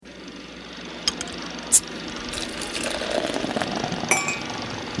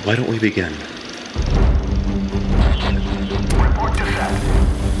Why don't we begin? Report to set.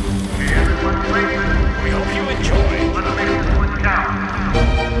 Okay, everyone ready? We hope you enjoy. Let's make this one count.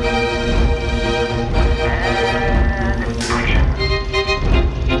 And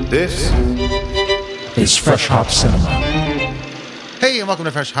action. This is Fresh Hop Cinema. Hey, and welcome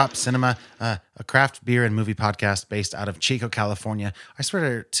to Fresh Hop Cinema, a craft beer and movie podcast based out of Chico, California. I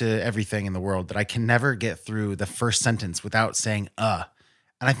swear to everything in the world that I can never get through the first sentence without saying And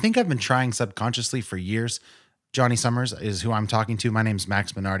I think I've been trying subconsciously for years. Johnny Summers is who I'm talking to. My name's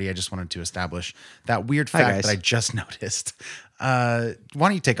Max Minardi. I just wanted to establish that weird fact that I just noticed. Why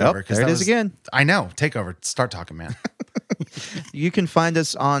don't you take over? There it is again. I know. Take over. Start talking, man. You can find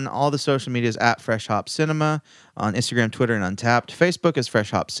us on all the social medias at Fresh Hop Cinema, on Instagram, Twitter, and Untapped. Facebook is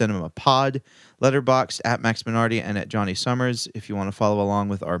Fresh Hop Cinema Pod. Letterboxd at Max Minardi and at Johnny Summers. If you want to follow along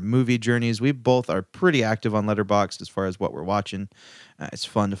with our movie journeys, we both are pretty active on Letterboxd as far as what we're watching. It's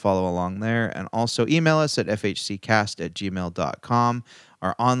fun to follow along there. And also email us at fhccast@gmail.com.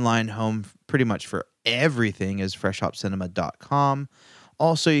 Our online home pretty much for everything is freshhopcinema.com.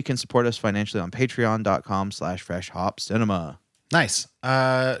 Also, you can support us financially on patreon.com/freshhopcinema. Nice.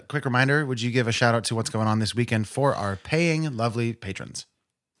 Quick reminder, would you give a shout out to what's going on this weekend for our paying lovely patrons?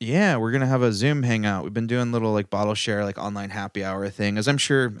 Yeah, we're going to have a Zoom hangout. We've been doing little like bottle share, like online happy hour thing, as I'm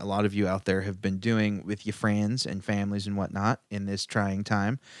sure a lot of you out there have been doing with your friends and families and whatnot in this trying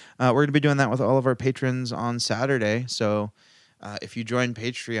time. We're going to be doing that with all of our patrons on Saturday. So if you join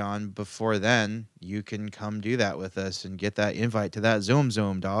Patreon before then, you can come do that with us and get that invite to that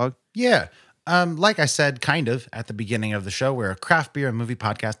Zoom, dog. Yeah. Like I said, kind of at the beginning of the show, we're a craft beer and movie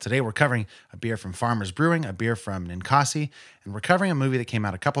podcast. Today, we're covering a beer from Farmers Brewing, a beer from Ninkasi, and we're covering a movie that came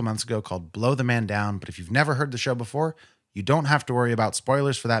out a couple months ago called Blow the Man Down. But if you've never heard the show before, you don't have to worry about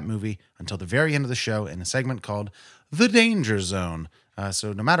spoilers for that movie until the very end of the show in a segment called The Danger Zone.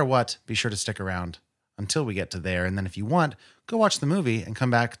 So no matter what, be sure to stick around until we get to there. And then if you want, go watch the movie and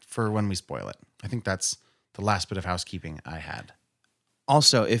come back for when we spoil it. I think that's the last bit of housekeeping I had.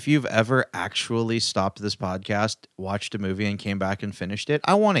 Also, if you've ever actually stopped this podcast, watched a movie, and came back and finished it,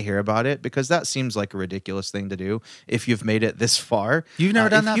 I want to hear about it because that seems like a ridiculous thing to do if you've made it this far. You've never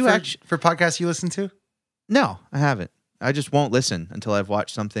done that for podcasts you listen to? No, I haven't. I just won't listen until I've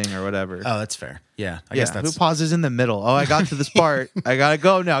watched something or whatever. Oh, that's fair. Yeah, I guess that's... Who pauses in the middle? Oh, I got to this part. I got to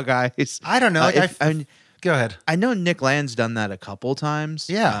go now, guys. I don't know. Go ahead. I know Nick Land's done that a couple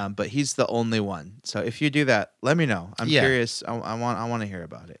times. Yeah. But he's the only one. So if you do that, let me know. I'm curious. I want to hear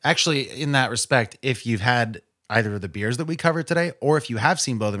about it. Actually, in that respect, if you've had either of the beers that we covered today, or if you have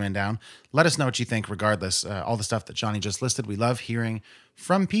seen Blow the Man Down, let us know what you think regardless. All the stuff that Johnny just listed, we love hearing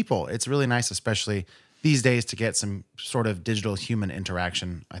from people. It's really nice, especially these days, to get some sort of digital human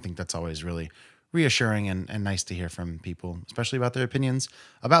interaction. I think that's always really reassuring and nice to hear from people, especially about their opinions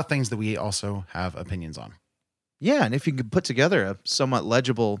about things that we also have opinions on. Yeah, and if you could put together a somewhat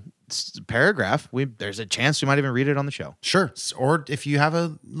legible paragraph, there's a chance we might even read it on the show. Sure. Or if you have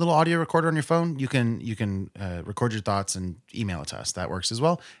a little audio recorder on your phone, you can record your thoughts and email it to us. That works as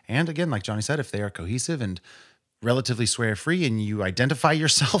well. And again, like Johnny said, if they are cohesive and relatively swear-free and you identify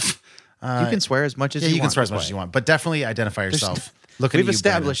yourself... you can swear as much as you want. Yeah, you can swear as much as you want, but definitely identify yourself. We've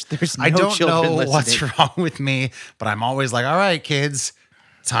established there's no I don't children know what's listening. wrong with me, but I'm always like, all right, kids,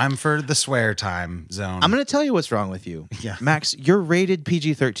 time for the swear time zone. I'm going to tell you what's wrong with you. Yeah. Max, you're rated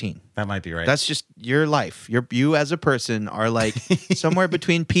PG-13. That might be right. That's just your life. You as a person are like somewhere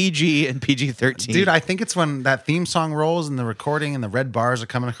between PG and PG-13. Dude, I think it's when that theme song rolls and the recording and the red bars are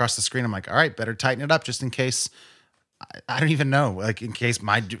coming across the screen. I'm like, all right, better tighten it up just in case. I don't even know, like in case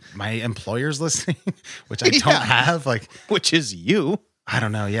my employer's listening, which I don't have, like, which is you. I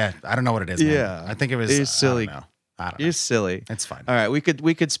don't know. Yeah, I don't know what it is. Yeah, man. I think it was. You're silly. I don't know. You're silly. It's fine. All right, we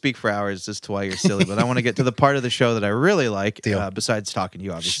could speak for hours as to why you're silly, but I want to get to the part of the show that I really like. Besides talking to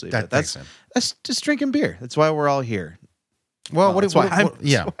you, obviously, but that's just drinking beer. That's why we're all here. Well, that's why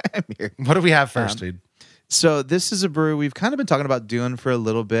I'm here. What do we have first, dude? So this is a brewery we've kind of been talking about doing for a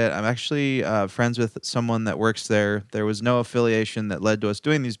little bit. I'm actually friends with someone that works there. There was no affiliation that led to us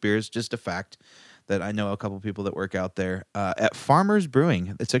doing these beers, just a fact that I know a couple people that work out there at Farmers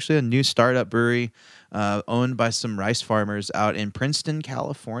Brewing. It's actually a new startup brewery owned by some rice farmers out in Princeton,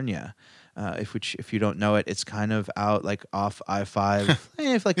 California. If you don't know it, it's kind of out like off I-5,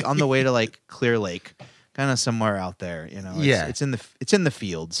 it's like on the way to like Clear Lake, kind of somewhere out there. You know, it's in the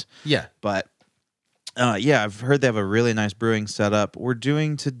fields. Yeah, but. I've heard they have a really nice brewing setup. We're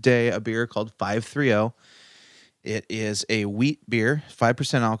doing today a beer called 530. It is a wheat beer,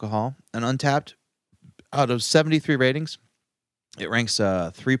 5% alcohol, and Untapped. Out of 73 ratings, It ranks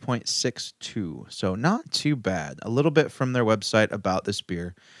 3.62, so not too bad. A little bit from their website about this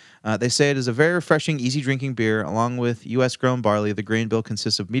beer. They say it is a very refreshing, easy drinking beer. Along with U.S. grown barley, the grain bill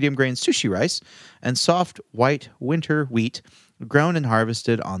consists of medium grain sushi rice and soft white winter wheat grown and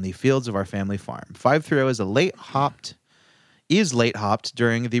harvested on the fields of our family farm. 530 is late hopped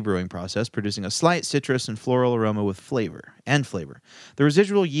during the brewing process, producing a slight citrus and floral aroma with flavor. The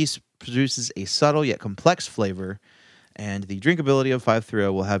residual yeast produces a subtle yet complex flavor, and the drinkability of 530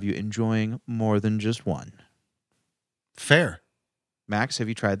 will have you enjoying more than just one. Fair. Max, have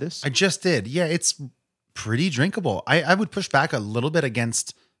you tried this? I just did. Yeah, it's pretty drinkable. I would push back a little bit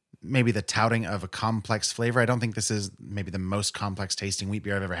against maybe the touting of a complex flavor. I don't think this is maybe the most complex tasting wheat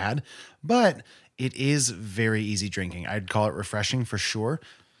beer I've ever had, but it is very easy drinking. I'd call it refreshing for sure.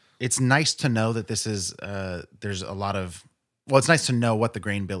 It's nice to know that this is, there's a lot of, well, it's nice to know what the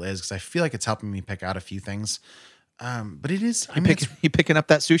grain bill is because I feel like it's helping me pick out a few things. But it is, You picking up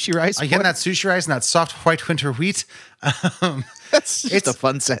that sushi rice? I get that sushi rice and that soft white winter wheat. That's just a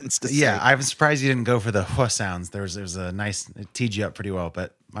fun sentence to say. Yeah, I'm surprised you didn't go for the wha sounds. There's a nice, it teed you up pretty well,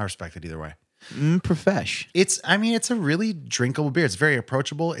 but I respect it either way. Profesh. It's a really drinkable beer. It's very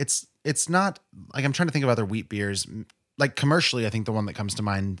approachable. It's not like, I'm trying to think of other wheat beers. Like commercially, I think the one that comes to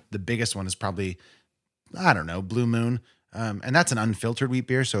mind, the biggest one is probably, I don't know, Blue Moon. And that's an unfiltered wheat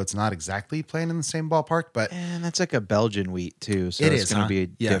beer, so it's not exactly playing in the same ballpark, but And that's like a Belgian wheat too, so It it's is, going huh? to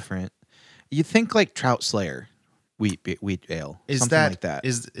be Yeah. different. You think like Trout Slayer wheat ale, is something that like that?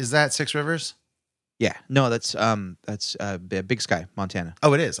 is that Six Rivers? Yeah, no, that's Big Sky, Montana.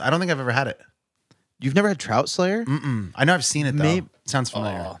 Oh, it is. I don't think I've ever had it. You've never had Trout Slayer? I know I've seen it though. Maybe- Sounds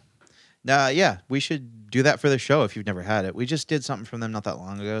familiar. Yeah, we should do that for the show if you've never had it. We just did something from them not that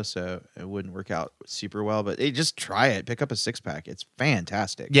long ago, so it wouldn't work out super well. But hey, just try it. Pick up a 6-pack. It's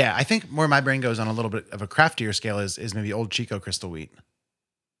fantastic. Yeah, I think where my brain goes on a little bit of a craftier scale is maybe Old Chico Crystal Wheat.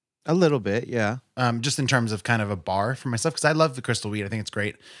 A little bit, yeah. Just in terms of kind of a bar for myself, because I love the Crystal Wheat. I think it's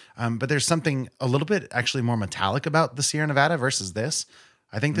great. But there's something a little bit actually more metallic about the Sierra Nevada versus this.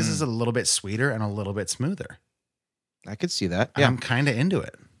 I think this is a little bit sweeter and a little bit smoother. I could see that. And Yeah. I'm kind of into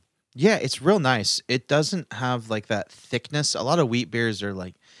it. Yeah, it's real nice. It doesn't have like that thickness. A lot of wheat beers are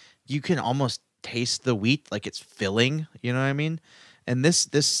like, you can almost taste the wheat like it's filling. You know what I mean? And this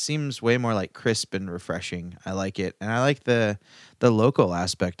seems way more like crisp and refreshing. I like it, and I like the local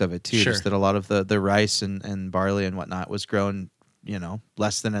aspect of it too. Sure. Just that a lot of the rice and barley and whatnot was grown,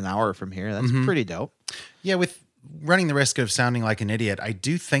 less than an hour from here. That's pretty dope. Yeah, with running the risk of sounding like an idiot, I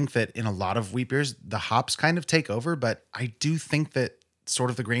do think that in a lot of wheat beers, the hops kind of take over, but I do think that sort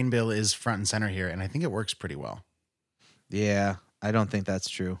of the grain bill is front and center here, and I think it works pretty well. Yeah, I don't think that's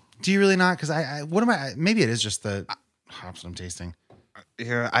true. Do you really not? Because maybe it is just the hops that I'm tasting.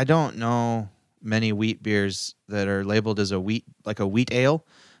 Yeah, I don't know many wheat beers that are labeled as a wheat ale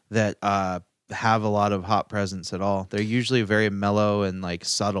that have a lot of hop presence at all. They're usually very mellow and like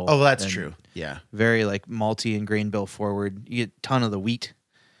subtle. Oh, well, that's and true. Yeah. Very like malty and grain bill forward. You get a ton of the wheat.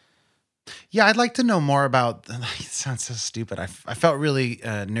 Yeah, I'd like to know more about. It sounds so stupid. I felt really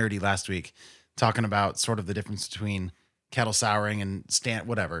nerdy last week talking about sort of the difference between kettle souring and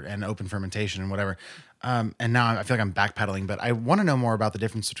and open fermentation and whatever. And now I feel like I'm backpedaling, but I want to know more about the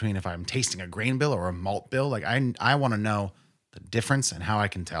difference between if I'm tasting a grain bill or a malt bill. Like I want to know the difference and how I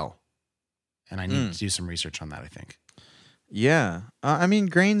can tell. And I need to do some research on that, I think. Yeah. I mean,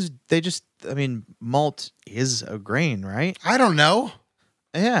 grains, malt is a grain, right? I don't know.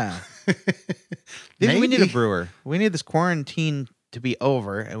 Yeah. Maybe we need a Maybe. brewer. We need this quarantine to be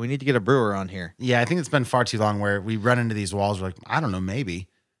over, and we need to get a brewer on here. Yeah, I think it's been far too long where we run into these walls. We're like, I don't know, maybe.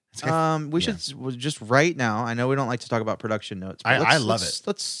 It's like, We should just right now. I know we don't like to talk about production notes. But I love it.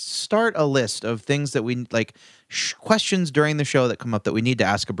 Let's start a list of things that we like, questions during the show that come up that we need to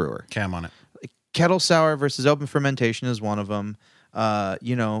ask a brewer. okay, I'm on it. Kettle sour versus open fermentation is one of them.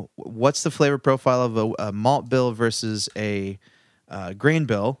 What's the flavor profile of a malt bill versus a grain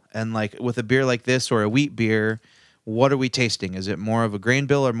bill? And like with a beer like this or a wheat beer, what are we tasting? Is it more of a grain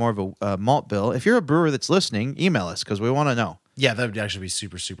bill or more of a malt bill? If you're a brewer that's listening, email us because we want to know. Yeah, that would actually be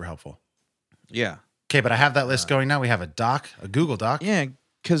super, super helpful. Yeah. Okay, but I have that list going now. We have a Google Doc. Yeah,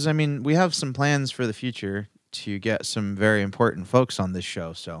 because we have some plans for the future to get some very important folks on this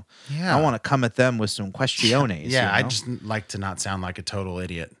show. So Yeah. I want to come at them with some questiones. Yeah, I you know? just like to not sound like a total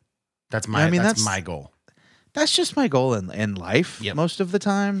idiot. That's my Yeah, that's that's my goal. That's just my goal in life Yep. most of the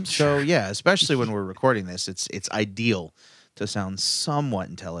time. So Sure. yeah, especially when we're recording this, it's ideal to sound somewhat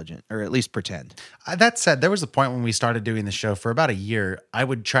intelligent, or at least pretend. That said, there was a point when we started doing the show for about a year. I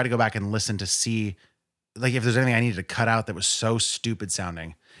would try to go back and listen to see, like, if there's anything I needed to cut out that was so stupid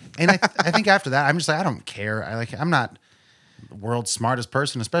sounding. And I think after that, I'm just like, I don't care. I'm not the world's smartest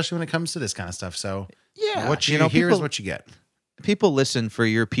person, especially when it comes to this kind of stuff. So Yeah, what you, you know, hear is people- what you get. People listen for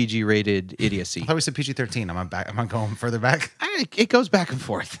your PG-rated idiocy. I thought we said PG-13. Am I going further back? It goes back and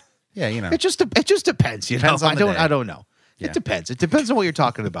forth. Yeah, you know. It just depends. You Depends know, on the day. I don't know. Yeah. It depends. It depends on what you're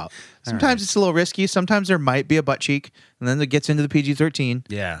talking about. Sometimes it's a little risky. Sometimes there might be a butt cheek, and then it gets into the PG-13.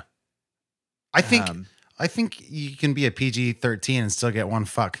 Yeah. I think Um, I think you can be a PG-13 and still get one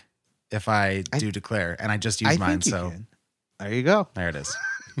fuck if I do declare, and I just use I mine. think you So can. There you go. there it is.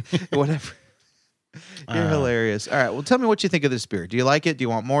 Whatever. You're hilarious. All right. Well, tell me what you think of this beer. Do you like it? Do you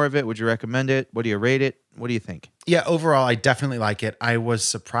want more of it? Would you recommend it? What do you rate it? What do you think? Yeah, overall, I definitely like it. I was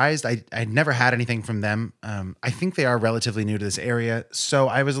surprised. I'd never had anything from them. I think they are relatively new to this area, so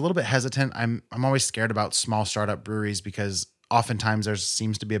I was a little bit hesitant. I'm always scared about small startup breweries because oftentimes there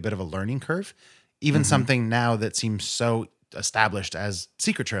seems to be a bit of a learning curve. Even something now that seems so established as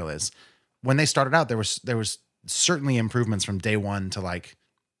Secret Trail is. When they started out, there was certainly improvements from day one to like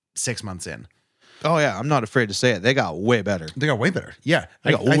 6 months in. Oh yeah, I'm not afraid to say it. They got way better. They got way better. Yeah. They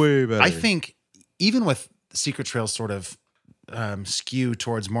got way better. I think even with Secret Trail's sort of skew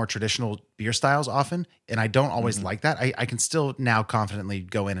towards more traditional beer styles often, and I don't always like that, I can still now confidently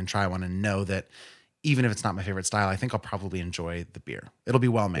go in and try one and know that even if it's not my favorite style, I think I'll probably enjoy the beer. It'll be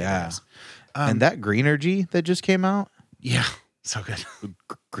well made. Yeah. guys. And that Greenergy that just came out, Yeah. So good.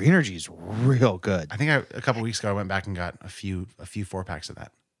 Greenergy's real good. I think a couple weeks ago I went back and got a few 4-packs of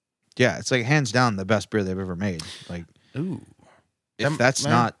that. Yeah, it's like hands down the best beer they've ever made. Like, Ooh. if that's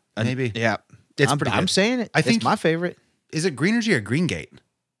well, not maybe. yeah, It's I'm, pretty I'm good. saying it. I think- it's my favorite. Is it Greenergy or Greengate?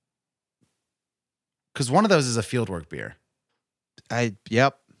 Because one of those is a fieldwork beer.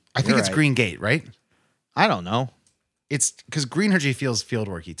 Yep. I think You're it's right. Greengate, right? I don't know. It's because Greenergy feels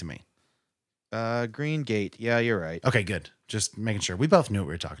fieldworky to me. Green Gate. Yeah, you're right. Okay, good. Just making sure. We both knew what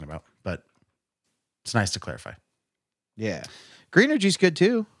we were talking about, but it's nice to clarify. Yeah. Greenergy's good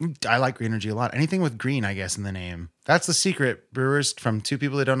too. I like Greenergy a lot. Anything with green, I guess, in the name. That's the secret, brewers. From two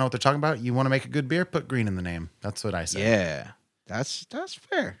people that don't know what they're talking about. You want to make a good beer, put green in the name. That's what I say. Yeah. That's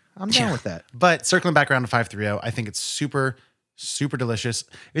fair. I'm down Yeah. with that. But circling back around to 530, I think it's super, super delicious.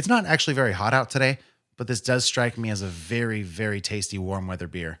 It's not actually very hot out today, but this does strike me as a very, very tasty warm weather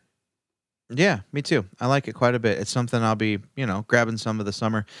beer. Yeah, me too. I like it quite a bit. It's something I'll be, grabbing some of the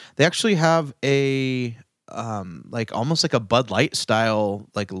summer. They actually have a like almost like a Bud Light style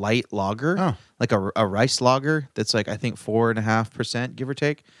like light lager, Oh. like a rice lager that's like I think 4.5% give or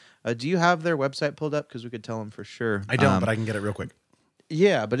take. Do you have their website pulled up? Because we could tell them for sure. I don't, but I can get it real quick.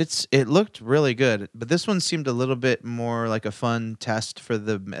 Yeah, but it looked really good. But this one seemed a little bit more like a fun test for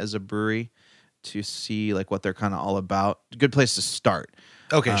them as a brewery to see like what they're kind of all about. Good place to start.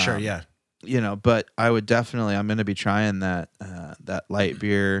 Okay, sure, yeah. But I would definitely, I'm going to be trying that light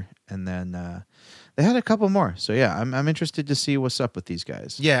beer, and then they had a couple more. So yeah, I'm interested to see what's up with these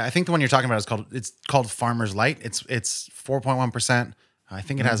guys. Yeah, I think the one you're talking about is called Farmer's Light. It's 4.1%. I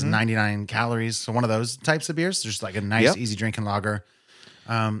think it has 99 calories. So one of those types of beers, just like a nice, Yep. easy drinking lager.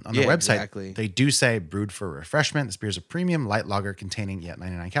 On the Yeah, website, exactly. they do say brewed for refreshment. This beer is a premium light lager containing yet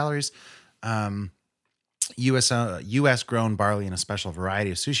 99 calories. U.S. grown barley and a special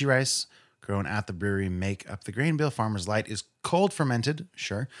variety of sushi rice grown at the brewery make up the grain bill. Farmer's Light is cold fermented,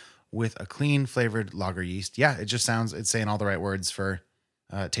 sure, with a clean flavored lager yeast. Yeah, it just sounds, it's saying all the right words for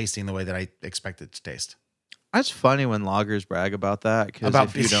tasting the way that I expect it to taste. That's funny when lagers brag about that. Because About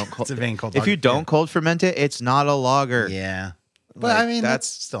if you don't it's a vein cold if lager. you don't cold ferment it, it's not a lager. Yeah. But Like, I mean, that's that's-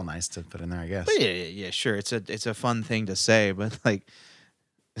 still nice to put in there, I guess. But yeah, sure. It's a fun thing to say, but like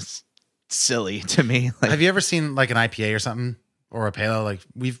it's silly to me. Like, Have you ever seen like an IPA or something or a pale ale? Like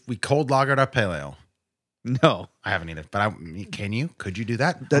we cold lagered our pale ale. no. I haven't either, but could you do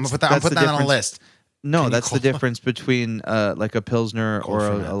that? I'm That's- gonna put that's the that on a difference. list. No, Can you that's the cold- difference between like a pilsner Cold or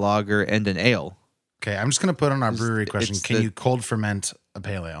ferment. a lager and an ale. Okay, I'm just gonna put on our It's- brewery question. it's Can the- you cold ferment a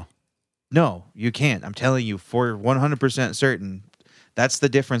pale ale? No, you can't. I'm telling you for 100% certain. That's the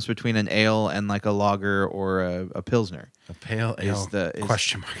difference between an ale and like a lager or a pilsner. A pale ale? is-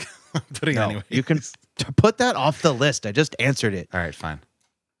 Question mark. I'm putting it No, anyway. you can put that off the list. I just answered it. All right, fine.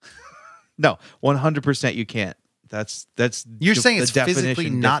 No, 100% you can't. That's You're the- saying the it's physically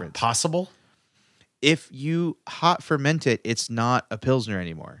definition not difference. possible? If you hot ferment it, it's not a pilsner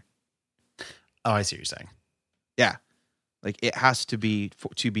anymore. Oh, I see what you're saying. Yeah, like it has to be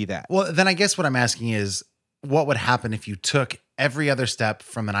to be that. Well, then I guess what I'm asking is, what would happen if you took every other step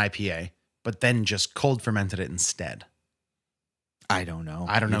from an IPA, but then just cold fermented it instead? I don't know.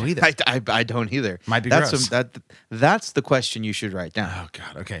 I don't know either. I don't either. Might be that's gross. That's the question you should write down. Oh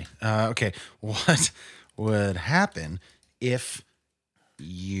God. Okay. Okay. What would happen if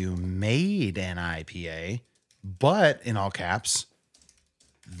you made an IPA, but in all caps,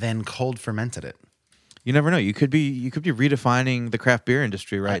 then cold fermented it. You never know. You could be redefining the craft beer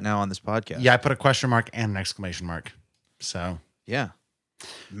industry right now on this podcast. Yeah, I put a question mark and an exclamation mark. So Yeah.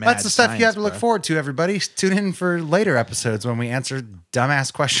 that's the stuff you have to look bro. forward to, everybody. Tune in for later episodes when we answer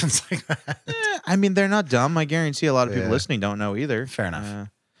dumbass questions like that. I mean, they're not dumb. I guarantee a lot of people Yeah. listening don't know either. Fair enough.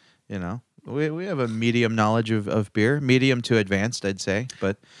 You know, we have a medium knowledge of beer, medium to advanced, I'd say.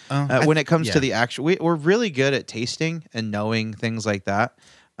 But when it comes to the actual, we're really good at tasting and knowing things like that.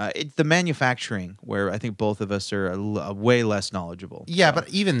 It's the manufacturing where I think both of us are way less knowledgeable. Yeah, but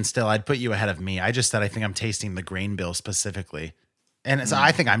even still, I'd put you ahead of me. I just said I think I'm tasting the grain bill specifically. And it's,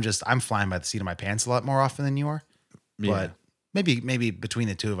 I think I'm flying by the seat of my pants a lot more often than you are. Yeah. But maybe between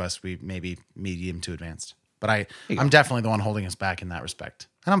the two of us, we maybe medium to advanced. But I'm definitely the one holding us back in that respect.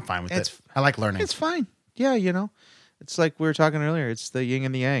 And I'm fine with it. I like learning. It's fine. Yeah, you know, it's like we were talking earlier. It's the yin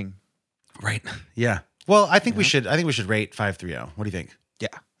and the yang. Right. Yeah. Well, I think we should rate 530. What do you think? Yeah.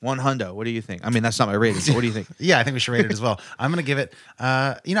 100. What do you think? I mean, that's not my rating. But what do you think? Yeah, I think we should rate it as well. I'm going to give it,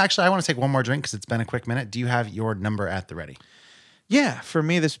 actually, I want to take one more drink because it's been a quick minute. Do you have your number at the ready? Yeah, for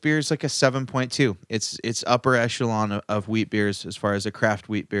me, this beer is like a 7.2. It's upper echelon of wheat beers as far as a craft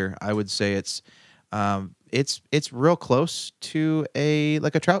wheat beer. I would say it's real close to a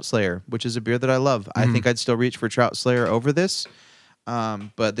Trout Slayer, which is a beer that I love. I think I'd still reach for Trout Slayer over this.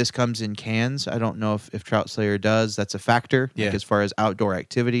 But this comes in cans. I don't know if Trout Slayer does. That's a factor as far as outdoor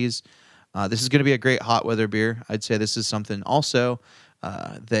activities. This is going to be a great hot weather beer. I'd say this is something also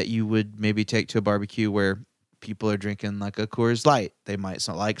that you would maybe take to a barbecue where people are drinking like a Coors Light. They might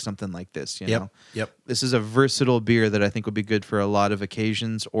not like something like this. You know? Yep. This is a versatile beer that I think would be good for a lot of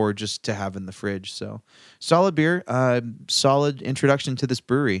occasions or just to have in the fridge. So solid beer, solid introduction to this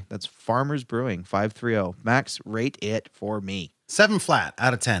brewery. That's Farmers Brewing 530. Max, rate it for me. 7 flat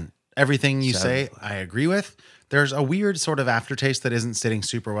out of 10. Everything you say, I agree with. There's a weird sort of aftertaste that isn't sitting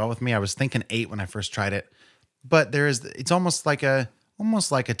super well with me. I was thinking 8 when I first tried it, but it's almost like a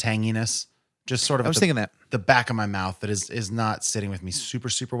tanginess, just sort of. I was thinking that the back of my mouth that is not sitting with me super,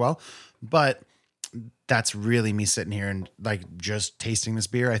 super well. But that's really me sitting here and like just tasting this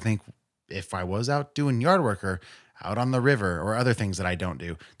beer. I think if I was out doing yard work or out on the river or other things that I don't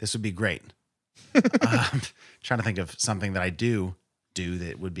do, this would be great. Trying to think of something that I do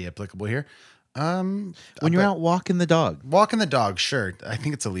that would be applicable here. when you're out walking the dog. Walking the dog, sure. I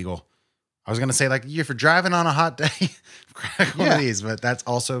think it's illegal. I was going to say like if you're driving on a hot day, crack one of these, but that's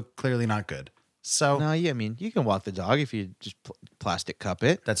also clearly not good. So No, yeah, I mean, you can walk the dog if you just plastic cup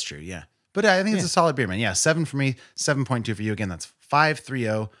it. that's true, yeah. But I think it's a solid beer, man. Yeah, 7 for me, 7.2 for you. Again, that's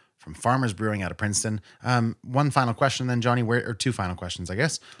 530 from Farmers Brewing out of Princeton. One final question then, Johnny, or two final questions, I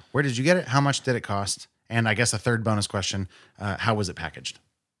guess. Where did you get it? How much did it cost? And I guess a third bonus question, how was it packaged?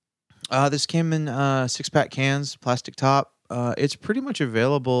 This came in 6-pack cans, plastic top. It's pretty much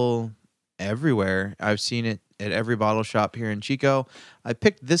available everywhere. I've seen it at every bottle shop here in Chico. I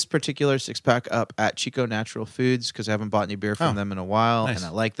picked this particular 6-pack up at Chico Natural Foods because I haven't bought any beer from them in a while, nice. and I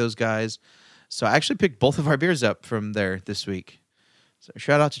like those guys. So I actually picked both of our beers up from there this week. So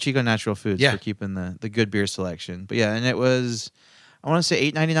shout out to Chico Natural Foods for keeping the good beer selection. But yeah, and it was, I want to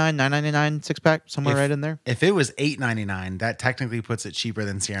say $8.99, $9.99 6-pack, somewhere right in there. If it was $8.99, that technically puts it cheaper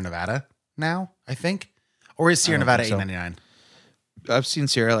than Sierra Nevada now, I think. Or is Sierra Nevada $8.99? I've seen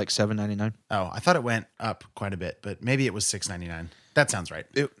Sierra like $7.99. Oh, I thought it went up quite a bit, but maybe it was $6.99. That sounds right.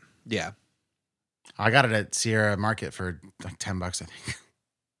 Yeah. I got it at Sierra Market for like $10, I think.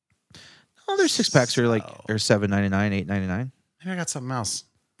 Oh, their 6-packs are like $7.99, $8.99. Maybe I got something else.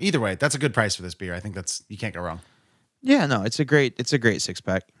 Either way, that's a good price for this beer. I think you can't go wrong. Yeah, no, it's a great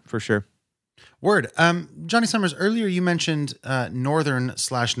 6-pack for sure. Word. Johnny Summers, earlier you mentioned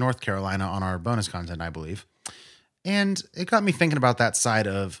Northern/North Carolina on our bonus content, I believe. And it got me thinking about that side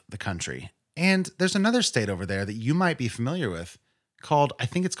of the country. And there's another state over there that you might be familiar with I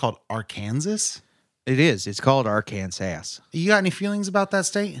think it's called Arkansas. It is. It's called Arkansas. You got any feelings about that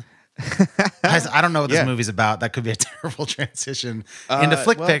state? Guys, I don't know what this movie's about. That could be a terrible transition into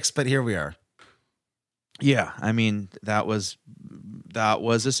flick picks, but here we are. Yeah, I mean that was a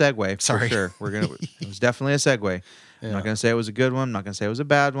segue. Sorry. For sure. It was definitely a segue. I'm not gonna say it was a good one. I'm not gonna say it was a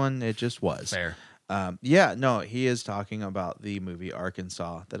bad one. It just was. Fair. He is talking about the movie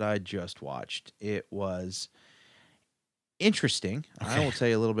Arkansas that I just watched. It was interesting. Okay. I will tell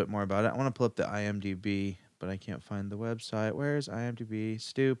you a little bit more about it. I want to pull up the IMDb, but I can't find the website. Where's IMDb?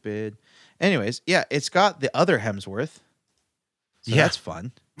 Stupid. Anyways, yeah, it's got the other Hemsworth. So that's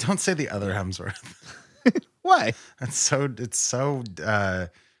fun. Don't say the other Hemsworth. Why? It's so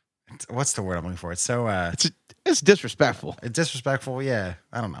what's the word I'm looking for? It's so it's disrespectful. It's disrespectful. Yeah.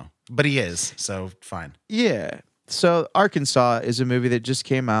 I don't know. but he is, so fine. Yeah. So Arkansas is a movie that just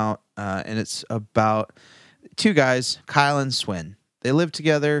came out, and it's about two guys, Kyle and Swin. They live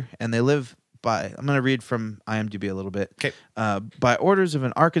together, and they live by, I'm going to read from IMDb a little bit. Okay. By orders of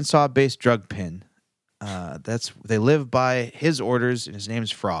an Arkansas-based drug pin. They live by his orders, and his name's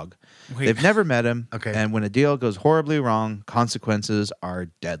Frog. Wait. They've never met him. Okay. And when a deal goes horribly wrong, consequences are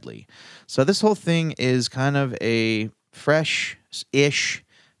deadly. So this whole thing is kind of a fresh-ish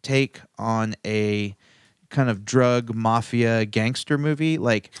take on a kind of drug mafia gangster movie,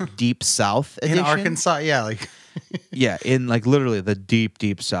 like Deep South edition. In Arkansas, yeah, like Yeah, in like literally the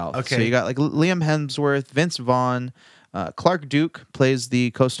deep South. Okay. So you got like Liam Hemsworth, Vince Vaughn, Clark Duke plays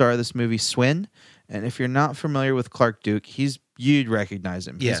the co-star of this movie, Swin. And if you're not familiar with Clark Duke, you'd recognize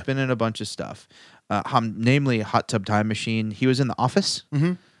him. Yeah. He's been in a bunch of stuff, namely Hot Tub Time Machine. He was in The Office.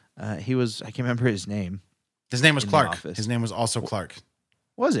 Mhm. I can't remember his name. his name was In The Clark. Office. His name was also Clark.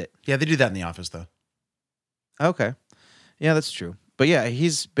 Was it? Yeah, they do that in The Office, though. Okay. Yeah, that's true. But yeah,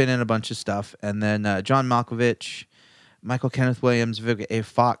 he's been in a bunch of stuff. And then John Malkovich, Michael Kenneth Williams, Vivica A.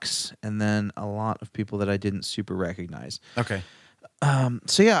 Fox, and then a lot of people that I didn't super recognize. Okay.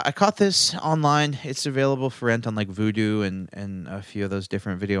 So yeah, I caught this online. It's available for rent on like Vudu and a few of those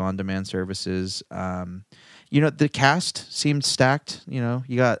different video on demand services. The cast seemed stacked. You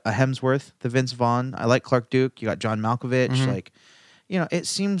got a Hemsworth, the Vince Vaughn. I like Clark Duke. You got John Malkovich. Mhm. It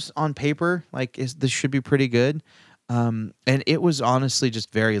seems on paper like this should be pretty good. And it was honestly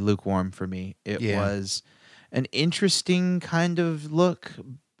just very lukewarm for me. It Yeah. was an interesting kind of look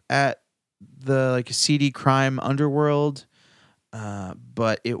at the like seedy crime underworld.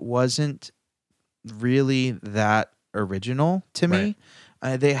 But it wasn't really that original to me.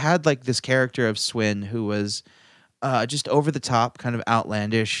 They had like this character of Swin who was just over the top, kind of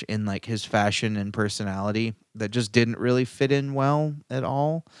outlandish in like his fashion and personality that just didn't really fit in well at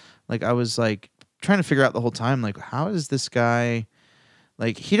all. Like I was like trying to figure out the whole time, like how is this guy?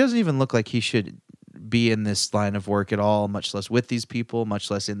 Like he doesn't even look like he should be in this line of work at all, much less with these people,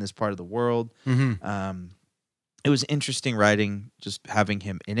 much less in this part of the world. Mm-hmm. It was interesting writing, just having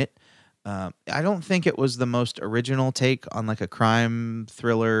him in it. I don't think it was the most original take on like a crime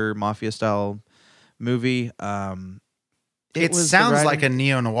thriller mafia style movie. It sounds like a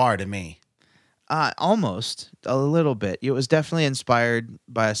neo-noir to me. Almost a little bit. It was definitely inspired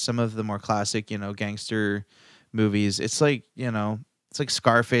by some of the more classic, gangster movies. It's like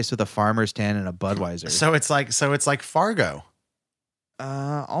Scarface with a farmer's tan and a Budweiser. So it's like Fargo.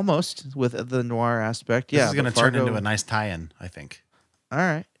 Almost with the noir aspect. This Yeah, is going to but turn Fargo- into a nice tie-in, I think. All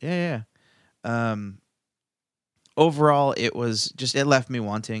right. Yeah. Overall, it left me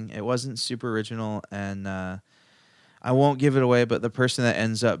wanting. It wasn't super original, and I won't give it away, but the person that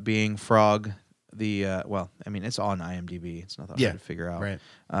ends up being Frog, it's on IMDb. It's not that hard to figure out. Right.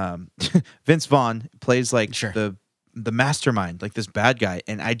 Vince Vaughn plays like Sure. the mastermind, like this bad guy,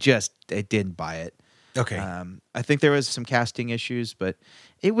 and I didn't buy it. Okay. I think there was some casting issues, but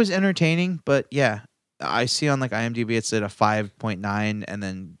it was entertaining. But yeah, I see on like IMDb it's at a 5.9, and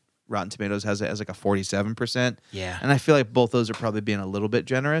then Rotten Tomatoes has it as like a 47%. Yeah. And I feel like both those are probably being a little bit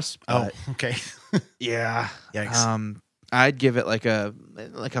generous. Oh, But okay. yeah. Yikes. I'd give it like a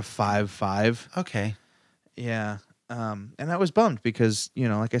 5.5. Okay. Yeah. And I was bummed because,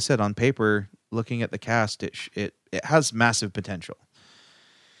 like I said, on paper, looking at the cast, it has massive potential.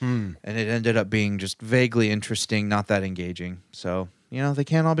 And it ended up being just vaguely interesting, not that engaging. So, they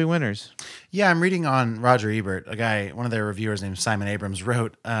can't all be winners. Yeah, I'm reading on Roger Ebert, one of their reviewers named Simon Abrams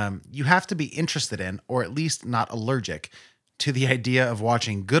wrote, you have to be interested in, or at least not allergic to the idea of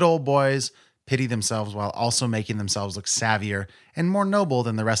watching good old boys pity themselves while also making themselves look savvier and more noble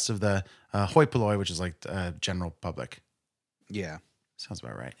than the rest of the hoi polloi, which is like general public. Yeah. Sounds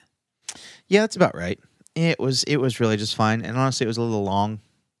about right. Yeah, that's about right. It was really just fine. And honestly, it was a little long.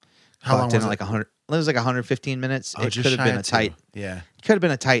 How long was it? Like 100. It was like 115 minutes. Oh, It just could have shy been of a tight. two. Yeah. Could have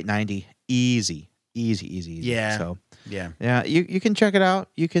been a tight 90. Easy. Yeah. So Yeah. you can check it out.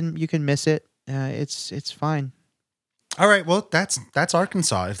 You can miss it. It's fine. All right. Well, that's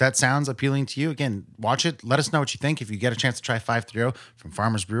Arkansas. If that sounds appealing to you, again, watch it. Let us know what you think. If you get a chance to try 530 from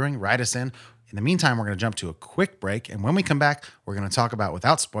Farmers Brewing, write us in. In the meantime, we're going to jump to a quick break. And when we come back, we're going to talk about,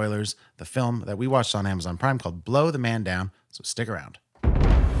 without spoilers, the film that we watched on Amazon Prime called Blow the Man Down. So stick around.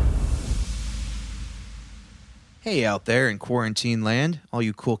 Hey out there in quarantine land, all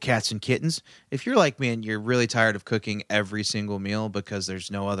you cool cats and kittens. If you're like me and you're really tired of cooking every single meal because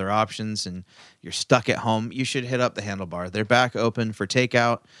there's no other options and you're stuck at home, you should hit up the Handlebar. They're back open for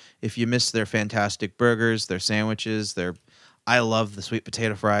takeout. If you miss their fantastic burgers, their sandwiches, their I love the sweet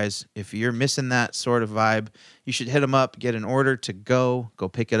potato fries. If you're missing that sort of vibe, you should hit them up, get an order to go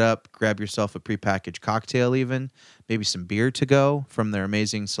pick it up, grab yourself a prepackaged cocktail even, maybe some beer to go from their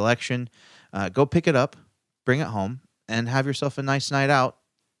amazing selection. Go pick it up, bring it home, and have yourself a nice night out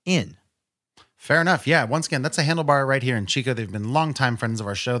in. Fair enough. Yeah. Once again, that's a Handlebar right here in Chico. They've been longtime friends of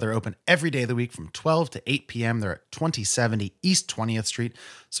our show. They're open every day of the week from 12 to 8 p.m. They're at 2070 East 20th Street.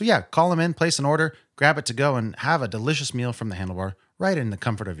 So yeah, call them in, place an order, grab it to go, and have a delicious meal from the Handlebar right in the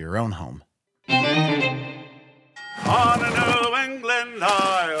comfort of your own home. On a New England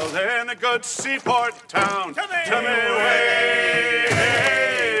Isle in a good seaport town. To me way,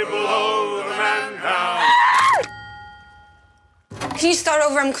 hey, below the man down. Can you start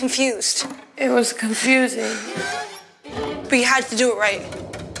over? I'm confused. It was confusing. But you had to do it right.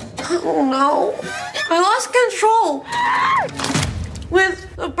 Oh no. I lost control. With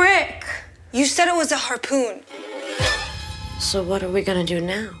a brick. You said it was a harpoon. So what are we gonna do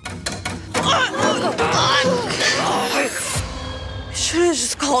now? I should have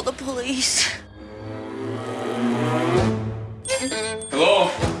just called the police. Hello?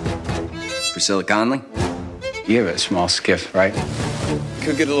 Priscilla Conley? You have a small skiff, right?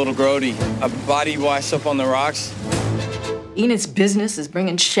 Could get a little grody. A body washed up on the rocks. Enid's business is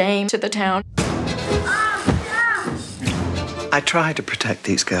bringing shame to the town. I try to protect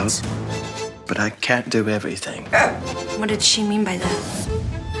these girls, but I can't do everything. What did she mean by that?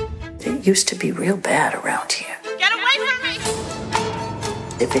 It used to be real bad around here. Get away from me!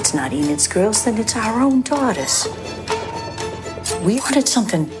 If it's not Enid's girls, then it's our own daughters. We wanted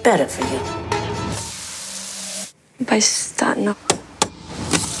something better for you. By starting up.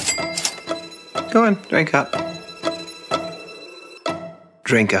 Go on, drink up.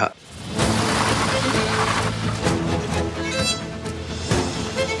 Drink up.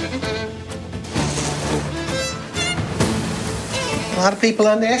 A lot of people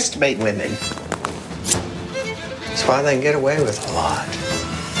underestimate women. That's why they can get away with a lot.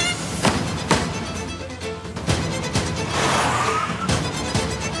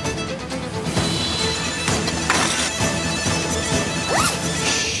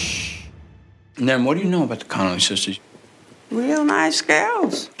 And then what do you know about the Connolly sisters? Real nice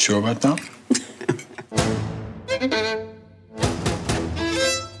girls. Sure about that?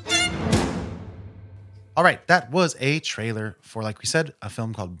 All right, that was a trailer for, like we said, a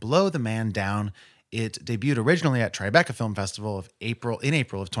film called Blow the Man Down. It debuted originally at Tribeca Film Festival in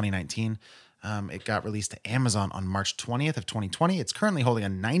April of 2019. It got released to Amazon on March 20th of 2020. It's currently holding a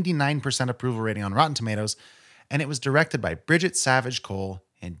 99% approval rating on Rotten Tomatoes, and it was directed by Bridget Savage Cole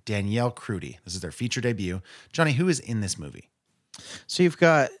and Danielle Crudy. This is their feature debut. Johnny, who is in this movie? So you've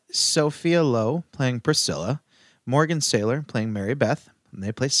got Sophia Lowe playing Priscilla, Morgan Saylor playing Mary Beth, and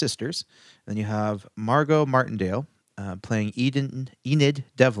they play sisters. Then you have Margot Martindale playing Enid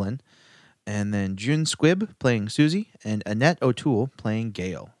Devlin, and then June Squibb playing Susie, and Annette O'Toole playing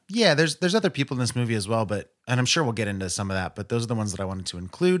Gail. Yeah, there's other people in this movie as well, and I'm sure we'll get into some of that, but those are the ones that I wanted to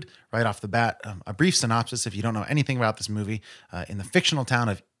include right off the bat. A brief synopsis, if you don't know anything about this movie. In the fictional town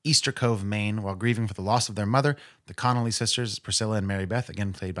of Easter Cove, Maine, while grieving for the loss of their mother, the Connolly sisters, Priscilla and Mary Beth,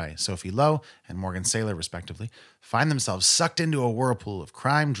 again played by Sophie Lowe and Morgan Saylor, respectively, find themselves sucked into a whirlpool of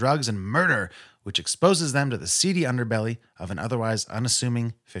crime, drugs, and murder, which exposes them to the seedy underbelly of an otherwise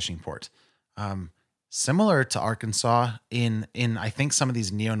unassuming fishing port. Similar to Arkansas in I think some of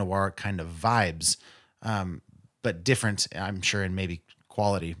these neo-noir kind of vibes, but different, I'm sure, in maybe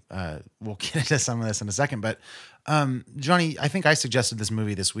quality. We'll get into some of this in a second. But Johnny, I think I suggested this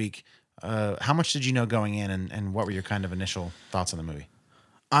movie this week. How much did you know going in, and what were your kind of initial thoughts on the movie?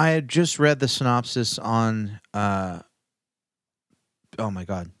 I had just read the synopsis on, oh my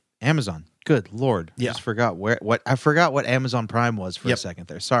God, Amazon. Good Lord. Yeah. I just forgot I forgot what Amazon Prime was for a second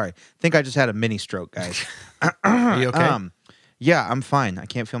there. Sorry. I think I just had a mini stroke, guys. Are you okay? Yeah, I'm fine. I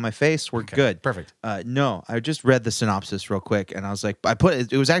can't feel my face. We're good. Perfect. No, I just read the synopsis real quick, and I was like,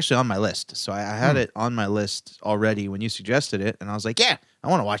 it was actually on my list. So I had it on my list already when you suggested it, and I was like, yeah, I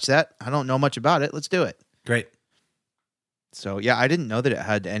want to watch that. I don't know much about it. Let's do it. Great. So yeah, I didn't know that it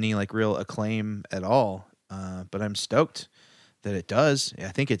had any like real acclaim at all, but I'm stoked that it does. I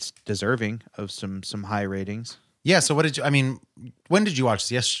think it's deserving of some high ratings. Yeah. So when did you watch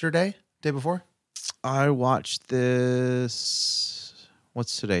this? Yesterday? Day before? I watched this.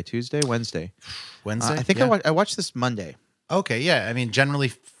 What's today? Tuesday? Wednesday? Wednesday? I think yeah. I watched this Monday. Okay. Yeah. I mean, generally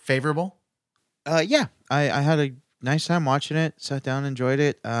favorable. Yeah. I had a nice time watching it. Sat down, enjoyed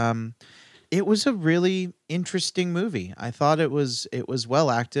it. It was a really interesting movie. I thought it was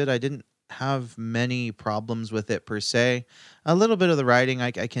well acted. I didn't have many problems with it per se. A little bit of the writing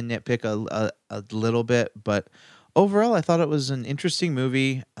I can nitpick a little bit, but overall, I thought it was an interesting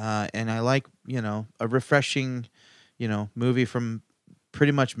movie, and I like, a refreshing, movie from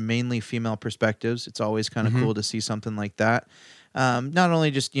pretty much mainly female perspectives. It's always kind of cool to see something like that. Not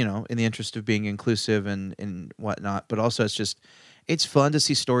only just, in the interest of being inclusive and whatnot, but also it's fun to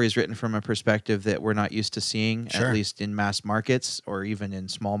see stories written from a perspective that we're not used to seeing, at least in mass markets or even in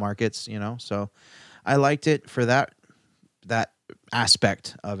small markets, So I liked it for that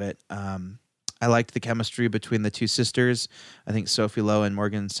aspect of it. I liked the chemistry between the two sisters. I think Sophie Lowe and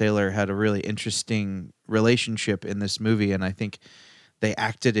Morgan Saylor had a really interesting relationship in this movie, and I think they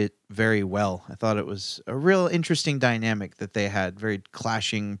acted it very well. I thought it was a real interesting dynamic that they had, very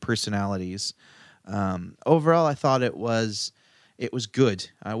clashing personalities. Overall, I thought it was good.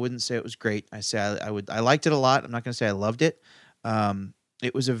 I wouldn't say it was great. I liked it a lot. I'm not going to say I loved it.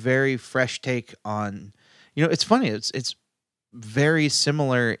 It was a very fresh take on, it's funny. It's very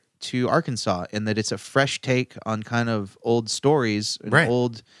similar to Arkansas in that it's a fresh take on kind of old stories and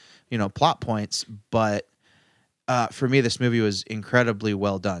old, plot points. But for me, this movie was incredibly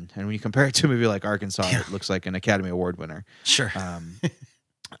well done. And when you compare it to a movie like Arkansas, it looks like an Academy Award winner. Sure.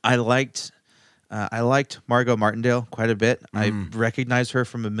 I liked Margot Martindale quite a bit. I recognize her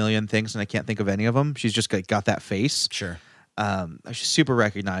from a million things, and I can't think of any of them. She's just got that face. Sure. She's super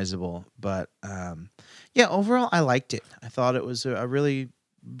recognizable. But overall, I liked it. I thought it was a really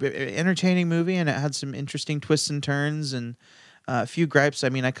entertaining movie, and it had some interesting twists and turns and a few gripes. I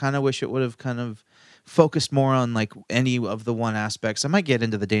mean, I kind of wish it would have kind of focused more on like any of the one aspects. I might get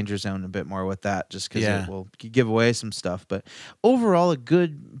into the danger zone a bit more with that just because it will give away some stuff. But overall, a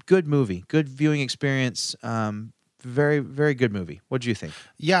good movie, good viewing experience. Very, very good movie. What do you think?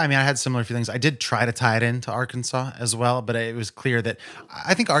 Yeah, I mean, I had similar feelings. I did try to tie it into Arkansas as well, but it was clear that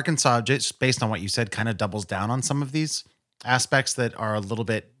I think Arkansas, just based on what you said, kind of doubles down on some of these aspects that are a little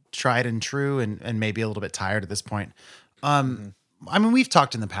bit tried and true and maybe a little bit tired at this point. I mean, we've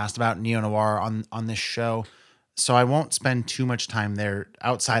talked in the past about neo-noir on this show, so I won't spend too much time there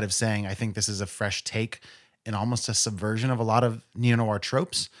outside of saying I think this is a fresh take and almost a subversion of a lot of neo-noir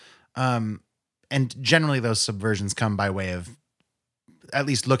tropes. And generally those subversions come by way of at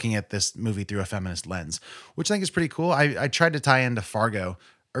least looking at this movie through a feminist lens, which I think is pretty cool. I tried to tie into Fargo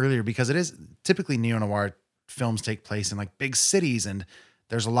earlier because it is typically neo-noir films take place in like big cities, and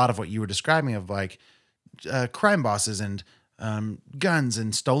there's a lot of what you were describing of like crime bosses and guns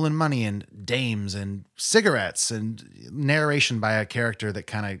and stolen money and dames and cigarettes and narration by a character that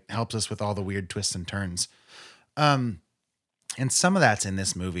kind of helps us with all the weird twists and turns. And some of that's in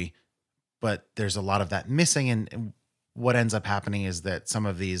this movie, but there's a lot of that missing. And what ends up happening is that some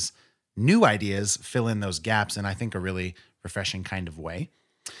of these new ideas fill in those gaps in, I think, a really refreshing kind of way.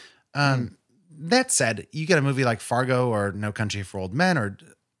 That said, you get a movie like Fargo or No Country for Old Men or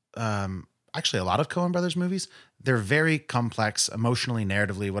actually a lot of Coen Brothers movies. They're very complex, emotionally,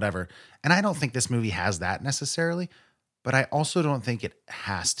 narratively, whatever. And I don't think this movie has that necessarily, but I also don't think it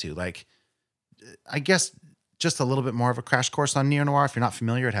has to. Like, I guess just a little bit more of a crash course on neo-noir. If you're not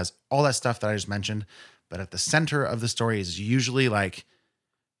familiar, it has all that stuff that I just mentioned, but at the center of the story is usually like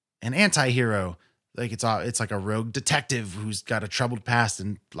an anti-hero. Like it's like a rogue detective who's got a troubled past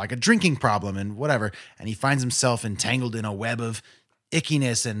and like a drinking problem and whatever. And he finds himself entangled in a web of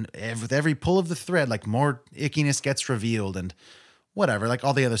ickiness, and with every pull of the thread, like more ickiness gets revealed and whatever, like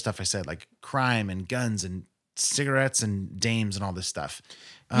all the other stuff I said, like crime and guns and cigarettes and dames and all this stuff.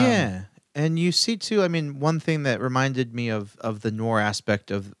 Yeah. And you see too, I mean, one thing that reminded me of the noir aspect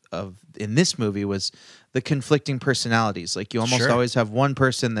of in this movie was the conflicting personalities. Like you almost always have one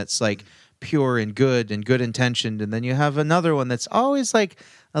person that's like pure and good intentioned, and then you have another one that's always like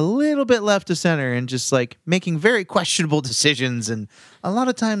a little bit left of center and just like making very questionable decisions and a lot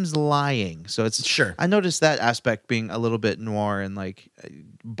of times lying. So it's I noticed that aspect being a little bit noir and like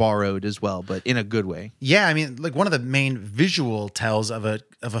borrowed as well, but in a good way. Yeah, I mean, like one of the main visual tells of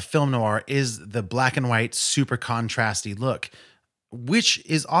a film noir is the black and white, super contrasty look, which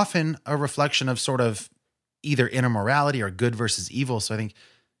is often a reflection of sort of either inner morality or good versus evil. So I think,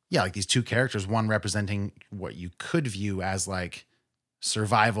 yeah, like these two characters, one representing what you could view as like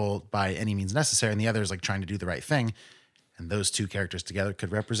survival by any means necessary, and the other is like trying to do the right thing. And those two characters together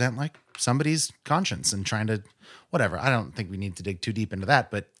could represent like somebody's conscience and trying to whatever. I don't think we need to dig too deep into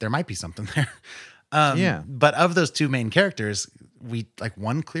that, but there might be something there. But of those two main characters, we like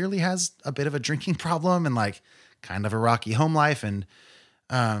one clearly has a bit of a drinking problem and like kind of a rocky home life and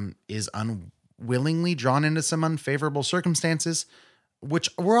is unwillingly drawn into some unfavorable circumstances, which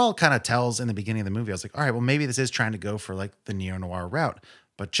were all kind of tells in the beginning of the movie. I was like, all right, well, maybe this is trying to go for like the neo-noir route.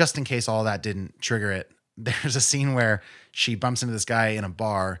 But just in case all that didn't trigger it, there's a scene where she bumps into this guy in a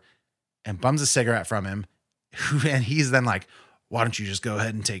bar and bums a cigarette from him and he's then like, why don't you just go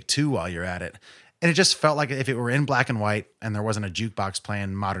ahead and take 2 while you're at it? And it just felt like if it were in black and white and there wasn't a jukebox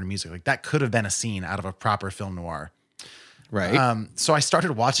playing modern music, like that could have been a scene out of a proper film noir. Right. So I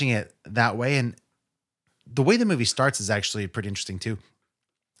started watching it that way. And the way the movie starts is actually pretty interesting too.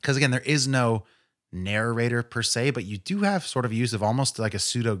 Because again, there is no narrator per se, but you do have sort of use of almost like a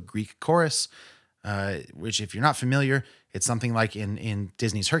pseudo Greek chorus, which if you're not familiar, it's something like in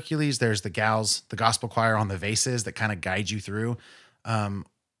Disney's Hercules, there's the gospel choir on the vases that kind of guide you through.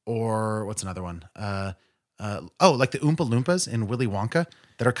 Or what's another one? Like the Oompa Loompas in Willy Wonka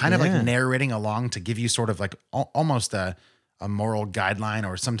that are kind of like narrating along to give you sort of like almost a moral guideline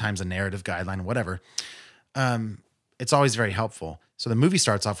or sometimes a narrative guideline, whatever. It's always very helpful. So the movie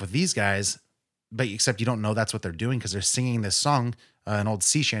starts off with these guys, but except you don't know that's what they're doing because they're singing this song, an old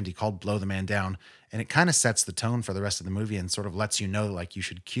sea shanty called Blow the Man Down. And it kind of sets the tone for the rest of the movie and sort of lets you know like you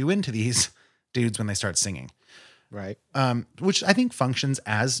should cue into these dudes when they start singing. Right. Which I think functions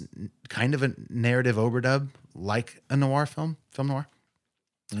as kind of a narrative overdub, like a noir film noir.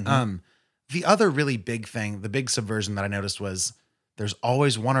 Mm-hmm. The other really big thing, the big subversion that I noticed was there's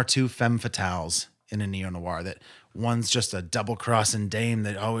always 1 or 2 femme fatales in a neo-noir, that one's just a double-crossing dame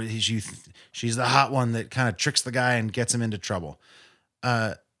that she's the hot one that kind of tricks the guy and gets him into trouble.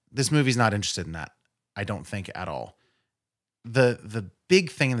 This movie's not interested in that, I don't think, at all. The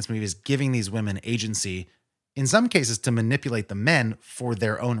big thing in this movie is giving these women agency, in some cases to manipulate the men for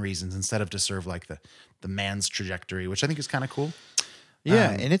their own reasons instead of to serve like the man's trajectory, which I think is kind of cool.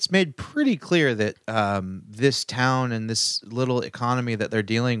 Yeah, and it's made pretty clear that this town and this little economy that they're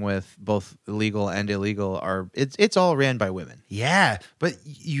dealing with, both illegal and illegal, it's all ran by women. Yeah, but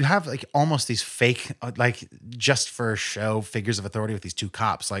you have like almost these fake, like just for show figures of authority with these 2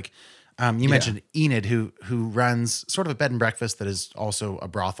 cops. Like you mentioned Enid, who runs sort of a bed and breakfast that is also a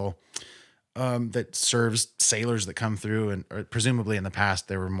brothel. That serves sailors that come through, and or presumably in the past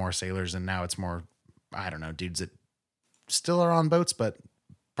there were more sailors, and now it's more, I don't know, dudes that still are on boats, but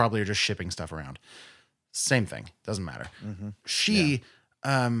probably are just shipping stuff around. Same thing, doesn't matter. Mm-hmm.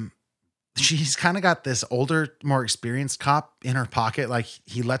 She's kind of got this older, more experienced cop in her pocket. Like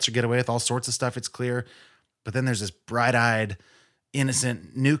he lets her get away with all sorts of stuff. It's clear, but then there's this bright-eyed,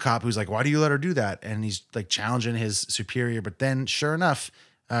 innocent new cop who's like, "Why do you let her do that?" And he's like challenging his superior, but then sure enough.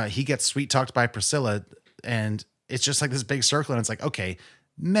 He gets sweet talked by Priscilla, and it's just like this big circle. And it's like, okay,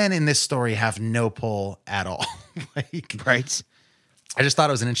 men in this story have no pull at all. Right. I just thought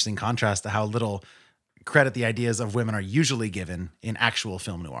it was an interesting contrast to how little credit the ideas of women are usually given in actual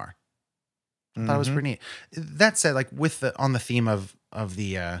film noir. I thought it was pretty neat. That said, like on the theme of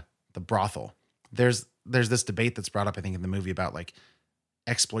the brothel, there's this debate that's brought up, I think, in the movie about like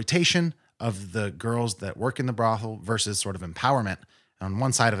exploitation of the girls that work in the brothel versus sort of empowerment. On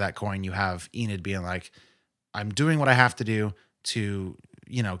one side of that coin, you have Enid being like, I'm doing what I have to do to,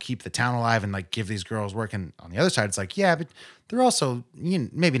 keep the town alive and like give these girls work. And on the other side, it's like, yeah, but they're also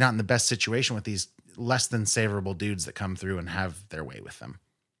maybe not in the best situation with these less than savorable dudes that come through and have their way with them.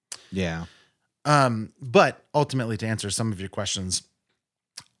 Yeah. But ultimately, to answer some of your questions,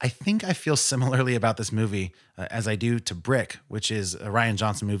 I think I feel similarly about this movie as I do to Brick, which is a Rian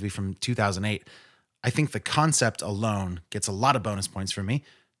Johnson movie from 2008. I think the concept alone gets a lot of bonus points for me,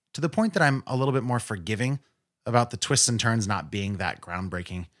 to the point that I'm a little bit more forgiving about the twists and turns not being that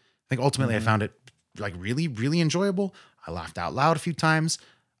groundbreaking. I think ultimately I found it like really, really enjoyable. I laughed out loud a few times.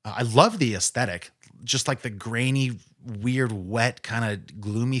 I love the aesthetic, just like the grainy, weird, wet, kind of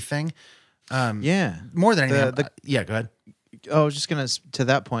gloomy thing. More than anything. Yeah, go ahead. I was just going to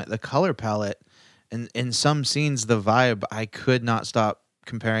that point, the color palette, and in some scenes, the vibe, I could not stop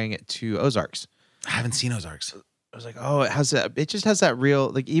comparing it to Ozarks. I haven't seen Ozarks. I was like, oh, it just has that real,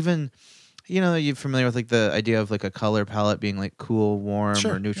 like, even, you're familiar with like the idea of like a color palette being like cool, warm,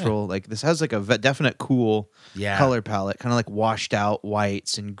 or neutral. Yeah. Like this has like a definite cool color palette, kind of like washed out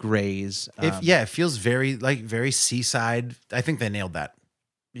whites and grays. It feels very seaside. I think they nailed that.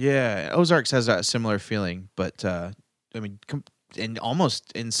 Yeah. Ozarks has a similar feeling, but and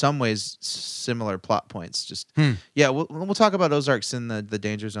almost in some ways similar plot points. Just we'll talk about Ozarks in the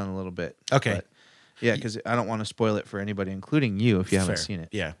Danger Zone a little bit. Okay. But, yeah, because I don't want to spoil it for anybody, including you, if you haven't seen it.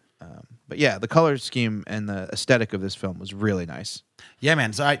 Yeah. But yeah, the color scheme and the aesthetic of this film was really nice. Yeah,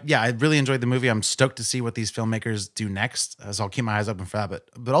 man. So I really enjoyed the movie. I'm stoked to see what these filmmakers do next. So I'll keep my eyes open for that.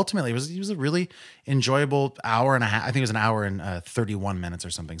 But ultimately, it was a really enjoyable hour and a half. I think it was an hour and 31 minutes or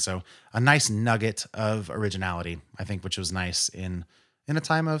something. So a nice nugget of originality, I think, which was nice in a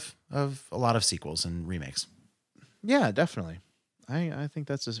time of a lot of sequels and remakes. Yeah, definitely. I think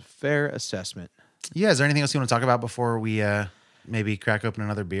that's a fair assessment. Yeah. Is there anything else you want to talk about before we maybe crack open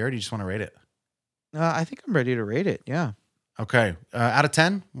another beer? Or do you just want to rate it? I think I'm ready to rate it. Yeah. Okay. Out of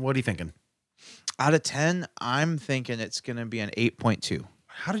 10, what are you thinking? Out of 10, I'm thinking it's going to be an 8.2.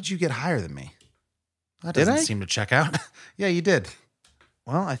 How did you get higher than me? That Did doesn't I? seem to check out. Yeah, you did.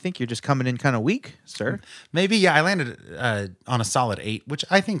 Well, I think you're just coming in kind of weak, sir. Maybe, yeah, I landed on a solid 8, which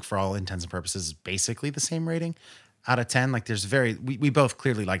I think for all intents and purposes is basically the same rating out of 10. Like there's we both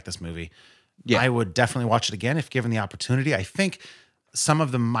clearly like this movie. Yeah. I would definitely watch it again if given the opportunity. I think some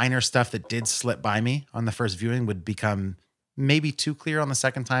of the minor stuff that did slip by me on the first viewing would become maybe too clear on the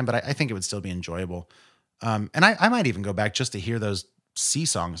second time, but I think it would still be enjoyable. And I might even go back just to hear those sea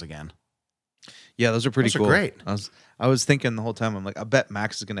songs again. Yeah, those are pretty Those are cool. great. I was thinking the whole time, I'm like, I bet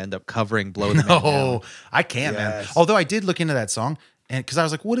Max is going to end up covering Blow the Man Down. No, I can't, man. Yes. Although I did look into that song, and because I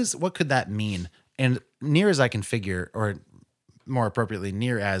was like, what could that mean? And near as I can figure, or more appropriately,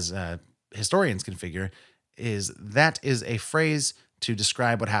 near as historians can figure, is a phrase to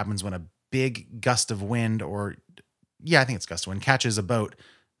describe what happens when a big gust of wind, or I think it's gust of wind, catches a boat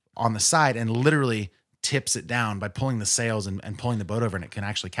on the side and literally tips it down by pulling the sails and pulling the boat over, and it can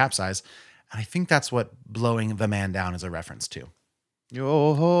actually capsize. And I think that's what blowing the man down is a reference to.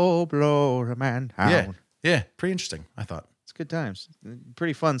 Yo, blow the man down. Yeah, pretty interesting, I thought. It's good times.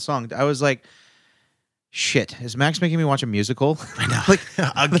 Pretty fun song. I was like, shit, is Max making me watch a musical? I know. Like,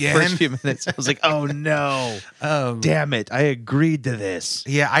 Again? the first few minutes, I was like, oh no. Damn it. I agreed to this.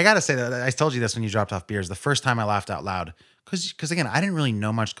 Yeah, I got to say that I told you this when you dropped off beers. The first time I laughed out loud, because again, I didn't really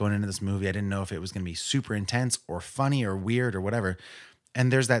know much going into this movie. I didn't know if it was going to be super intense or funny or weird or whatever. And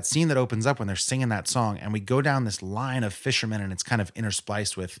there's that scene that opens up when they're singing that song, and we go down this line of fishermen, and it's kind of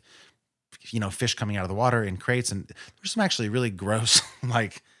interspliced with, fish coming out of the water in crates. And there's some actually really gross,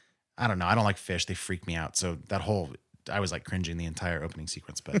 like, I don't know. I don't like fish. They freak me out. So I was like cringing the entire opening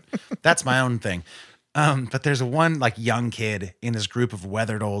sequence, but that's my own thing. But there's one like young kid in this group of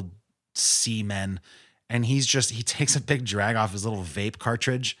weathered old seamen, and he takes a big drag off his little vape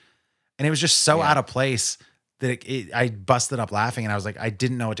cartridge, and it was just so out of place that I busted up laughing, and I was like, I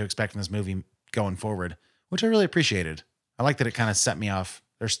didn't know what to expect from this movie going forward, which I really appreciated. I like that it kind of set me off.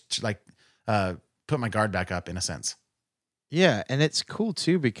 There's like put my guard back up in a sense. Yeah, and it's cool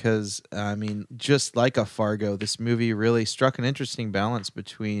too because, I mean, just like a Fargo, this movie really struck an interesting balance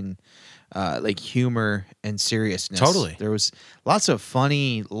between like humor and seriousness. Totally. There was lots of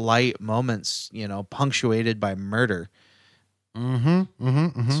funny, light moments, punctuated by murder.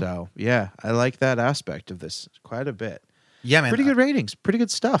 So, yeah, I like that aspect of this quite a bit. Yeah, man. Pretty good ratings. Pretty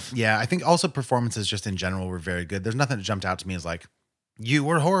good stuff. Yeah, I think also performances just in general were very good. There's nothing that jumped out to me as like, you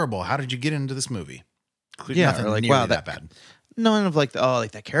were horrible. How did you get into this movie? Nothing or like, nearly wow, that bad. None of like,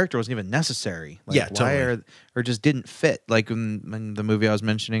 that character wasn't even necessary. Like, Yeah, totally. Or just didn't fit. Like in the movie I was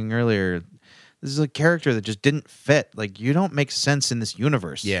mentioning earlier, this is a character that just didn't fit. Like, you don't make sense in this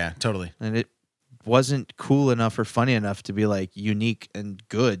universe. Yeah, totally. And it wasn't cool enough or funny enough to be like unique and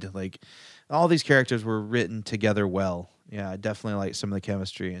good. Like, all these characters were written together well. Yeah, I definitely like some of the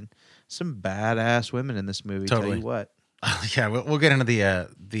chemistry and some badass women in this movie. Totally. Tell you what. Yeah, we'll get into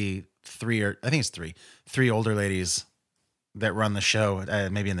the three older ladies that run the show,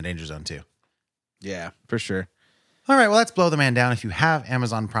 maybe in the Danger Zone too. Yeah, for sure. All right, well, let's blow the man down. If you have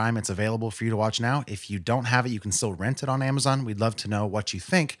Amazon Prime, it's available for you to watch now. If you don't have it, you can still rent it on Amazon. We'd love to know what you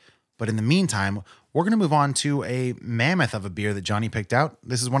think. But in the meantime, we're going to move on to a mammoth of a beer that Johnny picked out.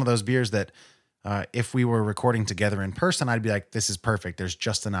 This is one of those beers that if we were recording together in person, I'd be like, this is perfect. There's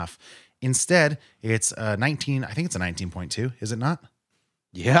just enough. Instead, it's a 19.2, is it not?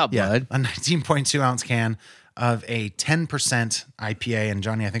 Yeah, bud. A 19.2 ounce can of a 10% IPA. And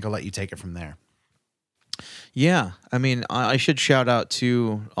Johnny, I think I'll let you take it from there. Yeah, I mean, I should shout out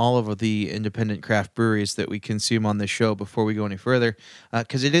to all of the independent craft breweries that we consume on this show before we go any further,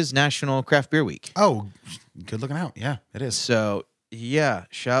 because it is National Craft Beer Week. Oh, good looking out. Yeah, it is. So, yeah,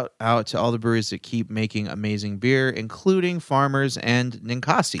 shout out to all the breweries that keep making amazing beer, including Farmers and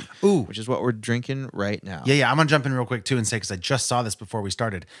Ninkasi, which is what we're drinking right now. Yeah. I'm going to jump in real quick, too, and say, because I just saw this before we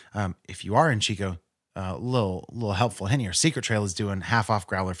started, if you are in Chico, little helpful hint here, Secret Trail is doing half off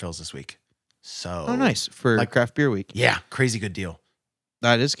growler fills this week. So nice for Craft Beer Week. Yeah, crazy good deal.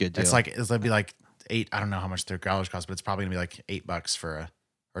 That is a good deal. It's be like $8. I don't know how much their growlers cost, but it's probably gonna be like $8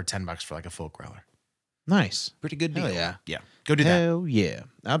 or $10 for like a full growler. Nice, pretty good deal. Hell yeah, go do that. Hell yeah,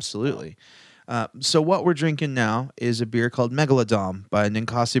 absolutely. So what we're drinking now is a beer called Megalodon by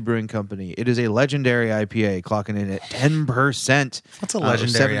Ninkasi Brewing Company. It is a legendary IPA, clocking in at 10%. What's a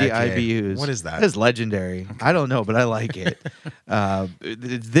legendary 70 IPA? IBUs. What is that? That is legendary. Okay. I don't know, but I like it.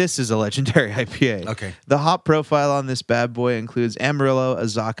 This is a legendary IPA. Okay. The hop profile on this bad boy includes Amarillo,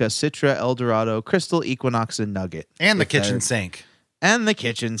 Azacca, Citra, Eldorado, Crystal, Equinox, and Nugget. And the kitchen sink. and the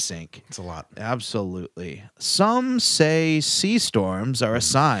kitchen sink. It's a lot. Absolutely. Some say sea storms are a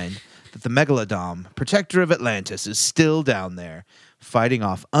sign that the Megalodon, protector of Atlantis, is still down there, fighting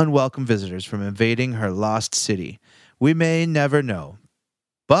off unwelcome visitors from invading her lost city. We may never know.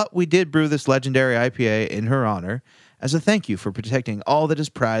 But we did brew this legendary IPA in her honor as a thank you for protecting all that is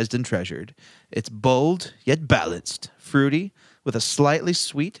prized and treasured. It's bold, yet balanced, fruity, with a slightly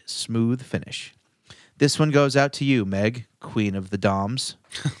sweet, smooth finish. This one goes out to you, Meg, queen of the Doms.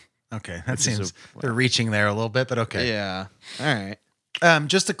 Okay, that seems they're reaching there a little bit, but okay. Yeah. All right.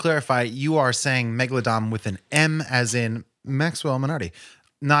 Just to clarify, you are saying Megalodon with an M as in Maxwell Minardi,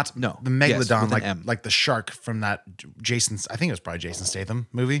 not the Megalodon like the shark from that I think it was probably Jason Statham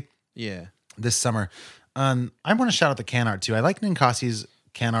movie. Yeah. This summer. I want to shout out the can art too. I like Ninkasi's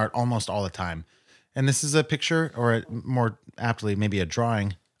can art almost all the time. And this is a picture, or more aptly, maybe a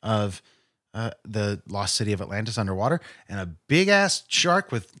drawing of the lost city of Atlantis underwater, and a big ass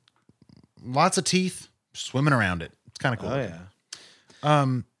shark with lots of teeth swimming around it. It's kind of cool. Oh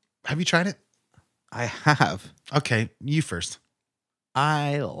yeah. Have you tried it? I have. Okay, you first.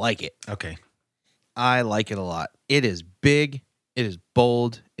 I like it. Okay. I like it a lot. It is big. It is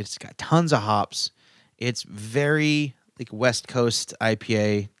bold. It's got tons of hops. It's very like West Coast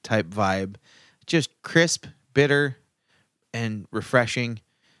IPA type vibe. Just crisp, bitter, and refreshing.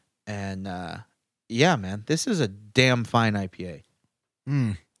 And yeah, man, this is a damn fine IPA.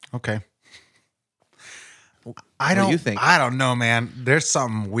 Okay. What do you think? I don't know, man. There's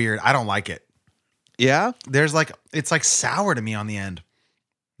something weird. I don't like it. Yeah? There's like, it's like sour to me on the end.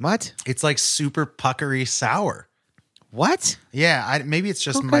 What? It's like super puckery sour. What? Yeah, maybe it's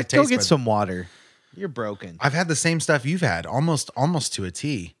just my taste. Go get some water. You're broken. I've had the same stuff you've had, almost to a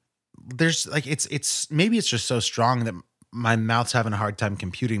T. There's like it's maybe it's just so strong that my mouth's having a hard time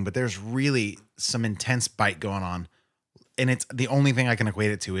computing, but there's really some intense bite going on. And it's the only thing I can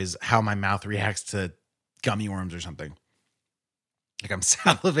equate it to is how my mouth reacts to gummy worms or something. Like I'm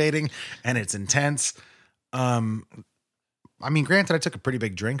salivating and it's intense. I mean, granted, I took a pretty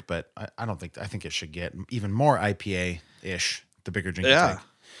big drink, but I think it should get even more IPA-ish the bigger drink you take.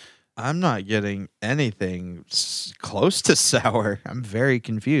 I'm not getting anything close to sour. I'm very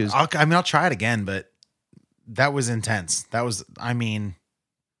confused. I'll try it again, but that was intense. That was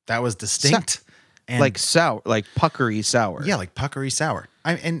distinct. And like sour, like puckery sour. Yeah, like puckery sour.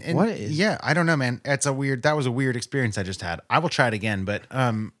 And what is? Yeah, I don't know, man. That was a weird experience I just had. I will try it again, but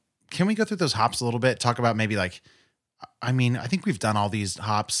can we go through those hops a little bit? Talk about maybe like, I mean, I think we've done all these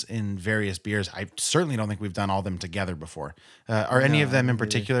hops in various beers. I certainly don't think we've done all of them together before. Are any of them in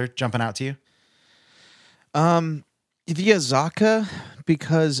particular jumping out to you? The Azacca,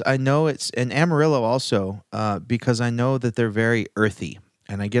 because I know and Amarillo also, because I know that they're very earthy.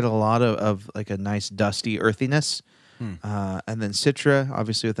 And I get a lot of like a nice dusty earthiness. And then Citra,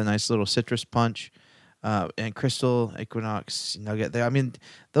 obviously with a nice little citrus punch. And Crystal, Equinox, Nugget. I mean,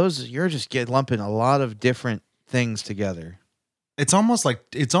 those, you're just lumping a lot of different things together. It's almost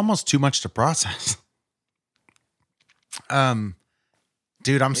too much to process.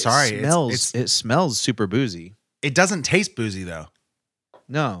 Dude, I'm sorry. It smells super boozy. It doesn't taste boozy though.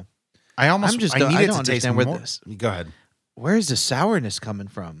 No. I need it to taste more. Go ahead. Where's the sourness coming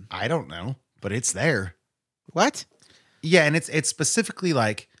from? I don't know, but it's there. What? Yeah, and it's specifically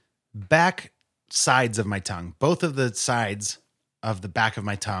like back sides of my tongue. Both of the sides of the back of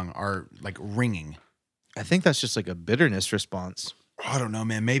my tongue are like ringing. I think that's just like a bitterness response. I don't know,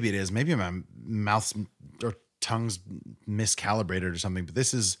 man. Maybe it is. Maybe my mouth's or tongue's miscalibrated or something. But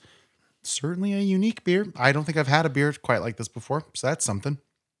this is certainly a unique beer. I don't think I've had a beer quite like this before. So that's something.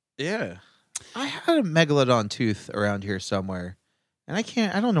 Yeah. I had a Megalodon tooth around here somewhere. And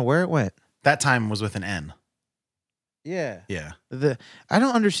I don't know where it went. That time was with an N. Yeah. Yeah. I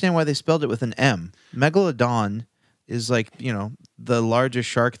don't understand why they spelled it with an M. Megalodon is like, the largest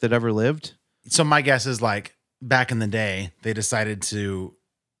shark that ever lived. So my guess is like back in the day, they decided to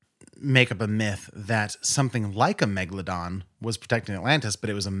make up a myth that something like a megalodon was protecting Atlantis, but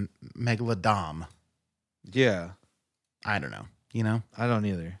it was a megalodon. Yeah. I don't know. I don't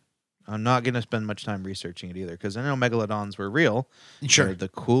either. I'm not going to spend much time researching it either because I know megalodons were real. Sure. They're the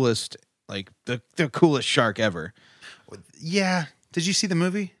coolest, like the coolest shark ever. Yeah. Did you see the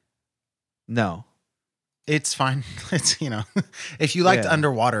movie? No. It's fine. It's, if you liked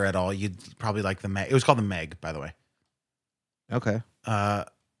underwater at all, you'd probably like the Meg. It was called the Meg, by the way. Okay.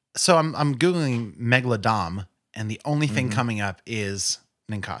 So I'm Googling Megalodon, and the only thing coming up is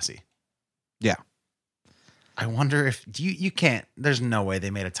Ninkasi. Yeah. I wonder if you can't, there's no way they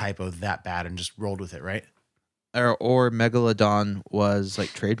made a typo that bad and just rolled with it, right? Or Megalodon was like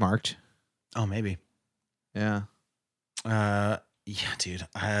trademarked. Oh, maybe. Yeah. Yeah, dude.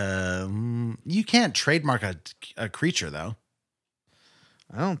 You can't trademark a creature though.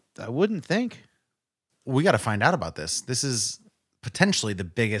 I wouldn't think. We got to find out about this. This is potentially the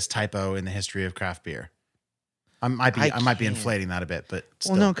biggest typo in the history of craft beer. I might be inflating that a bit, but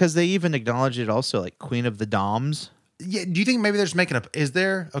still. Well, no, because they even acknowledge it also, like Queen of the Doms. Yeah. Do you think maybe they're just making up? Is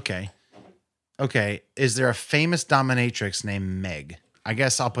there Is there a famous dominatrix named Meg? I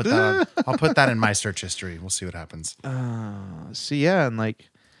guess I'll put that. I'll put that in my search history. We'll see what happens. Yeah, and like,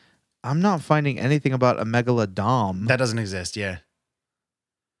 I'm not finding anything about a megalodom. That doesn't exist. Yeah.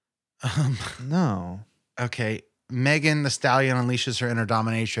 No. Okay. Megan the Stallion unleashes her inner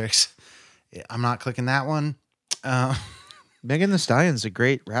dominatrix. I'm not clicking that one. Megan the Stallion's a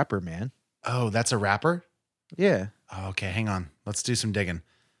great rapper, man. Oh, that's a rapper? Yeah. Oh, okay, hang on. Let's do some digging.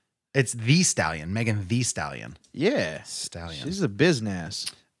 It's the Stallion, Megan the Stallion. Yeah. Stallion. She's a business.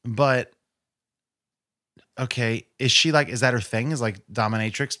 But okay, is that her thing? Is like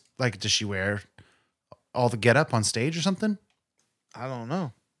dominatrix? Like, does she wear all the getup on stage or something? I don't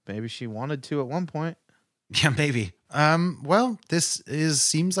know. Maybe she wanted to at one point. Yeah, maybe. Well, this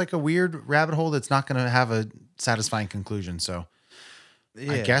seems like a weird rabbit hole that's not going to have a satisfying conclusion. So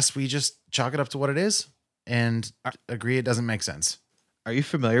I guess we just chalk it up to what it is and agree it doesn't make sense. Are you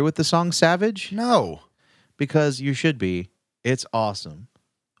familiar with the song Savage? No. Because you should be. It's awesome.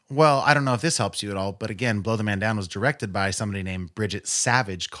 Well, I don't know if this helps you at all, but again, Blow the Man Down was directed by somebody named Bridget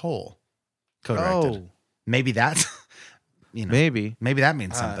Savage Cole. Co-directed. Oh. Maybe that's, maybe that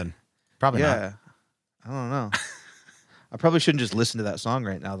means something. Probably not. I don't know. I probably shouldn't just listen to that song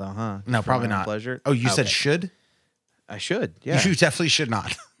right now, though, huh? No, probably not. Pleasure. Oh, you said should? I should. Yeah. You definitely should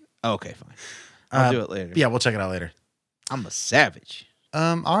not. Okay, fine. I'll do it later. Yeah, we'll check it out later. I'm a savage.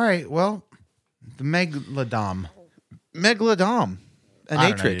 All right. Well, the Megalodom. An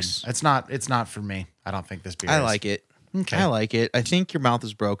Atrix. It's not for me. I don't think this beer. I like it. Okay. I like it. I think your mouth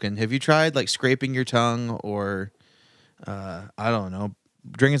is broken. Have you tried like scraping your tongue or I don't know,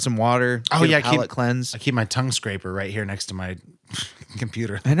 drinking some water? Oh yeah, cleanse. I keep my tongue scraper right here next to my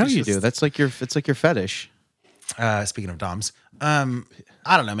computer. I know you do. It's like your fetish. Speaking of DOMs, I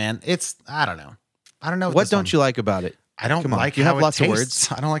don't know, man. I don't know. What don't you like about it? I don't like you how have it lots tastes. of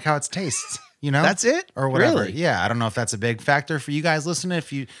words. I don't like how it tastes. You know, that's it, or whatever. Really? Yeah, I don't know if that's a big factor for you guys listening. If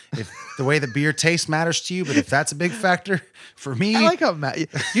the way the beer tastes matters to you, but if that's a big factor for me, I like how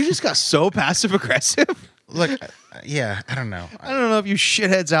you just got so passive aggressive. Look, yeah, I don't know. I don't know if you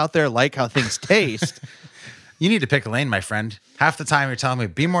shitheads out there like how things taste. You need to pick a lane, my friend. Half the time you're telling me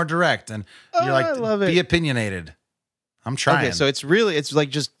be more direct, and you're like, I love it. Be opinionated. I'm trying. Okay, so it's like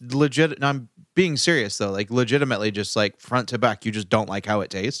just legit. No, I'm being serious though. Like legitimately, just like front to back, you just don't like how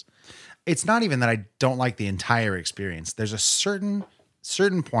it tastes. It's not even that I don't like the entire experience. There's a certain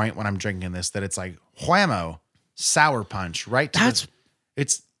point when I'm drinking this that it's like whammo, sour punch, right?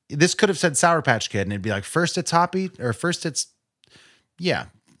 This could have said Sour Patch Kid, and it'd be like first it's hoppy, or first it's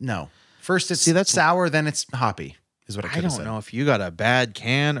first it's that's sour, then it's hoppy. Is what I could have said. I don't know if you got a bad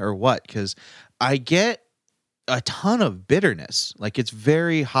can or what, because I get a ton of bitterness. Like it's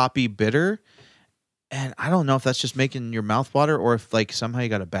very hoppy bitter. And I don't know if that's just making your mouth water or if like somehow you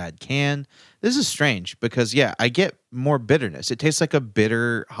got a bad can. This is strange because I get more bitterness. It tastes like a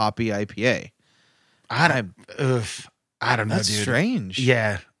bitter hoppy IPA. I don't know, That's dude. Strange.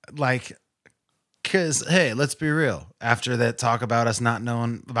 Yeah. Like, cause hey, let's be real. After that talk about us not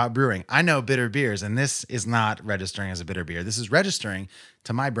knowing about brewing, I know bitter beers, and this is not registering as a bitter beer. This is registering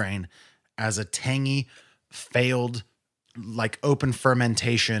to my brain as a tangy, failed, like open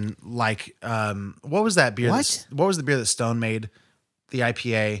fermentation, like what was that beer? What was the beer that Stone made? The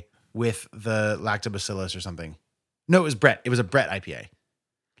IPA with the lactobacillus or something? No, it was Brett. It was a Brett IPA.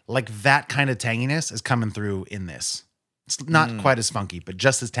 Like that kind of tanginess is coming through in this. It's not quite as funky, but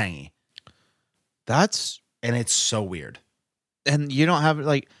just as tangy. And it's so weird. And you don't have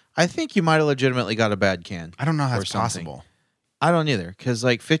like, I think you might have legitimately got a bad can. I don't know how it's possible. I don't either, because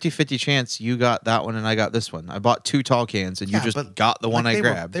like 50-50 chance you got that one and I got this one. I bought 2 tall cans and you just got the one I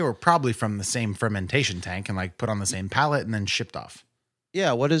grabbed. They were probably from the same fermentation tank and like put on the same pallet and then shipped off.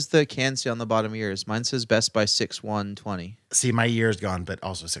 Yeah, what does the can say on the bottom of yours? Mine says Best by 6/1/20. See, my year's gone, but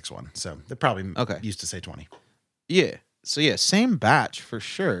also 6/1. So they probably used to say 20. Yeah. So yeah, same batch for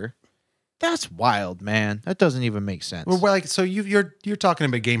sure. That's wild, man. That doesn't even make sense. Well, like, so you're talking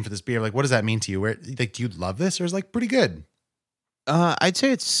about game for this beer. Like, what does that mean to you? Where like, do you love this, or is it like pretty good? I'd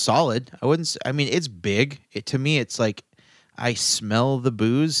say it's solid. I mean, it's big. To me, it's like I smell the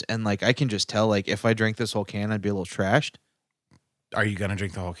booze, and like I can just tell. Like, if I drank this whole can, I'd be a little trashed. Are you gonna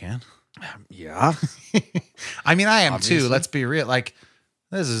drink the whole can? Yeah. I mean, I am Obviously. too. Let's be real. Like,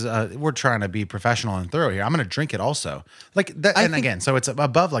 This is we're trying to be professional and thorough here. I'm going to drink it also. Like that, and again, so it's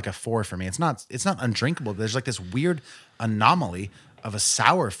above like a 4 for me. It's not undrinkable. But there's like this weird anomaly of a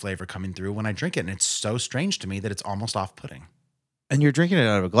sour flavor coming through when I drink it, and it's so strange to me that it's almost off-putting. And you're drinking it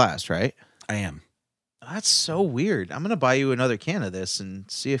out of a glass, right? I am. That's so weird. I'm gonna buy you another can of this and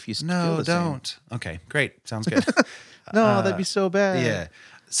see if you feel the don't. same. Okay, great. Sounds good. No, that'd be so bad. Yeah.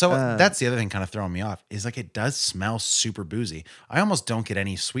 So that's the other thing kind of throwing me off is like it does smell super boozy. I almost don't get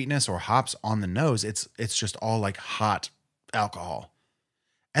any sweetness or hops on the nose. It's just all like hot alcohol.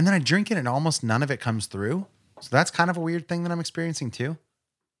 And then I drink it and almost none of it comes through. So that's kind of a weird thing that I'm experiencing too.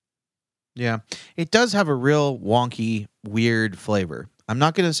 Yeah. It does have a real wonky, weird flavor. I'm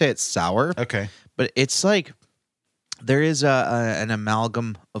not going to say it's sour. Okay. But it's like there is an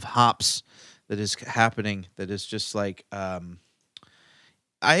amalgam of hops that is happening that is just like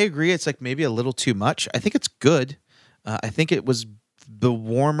I agree. It's like maybe a little too much. I think it's good. I think it was the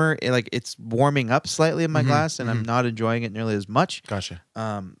warmer, like it's warming up slightly in my glass, and I'm not enjoying it nearly as much. Gotcha.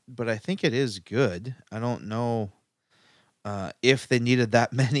 But I think it is good. I don't know if they needed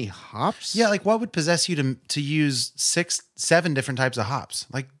that many hops. Yeah, like what would possess you to use 6, 7 different types of hops?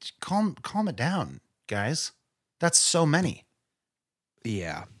 Like calm it down, guys. That's so many.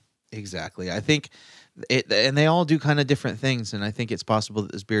 Yeah, exactly. I think and they all do kind of different things, and I think it's possible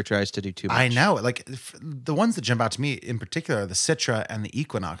that this beer tries to do too much. I know. Like the ones that jump out to me in particular are the Citra and the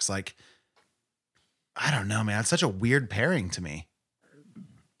Equinox. Like, I don't know, man. It's such a weird pairing to me.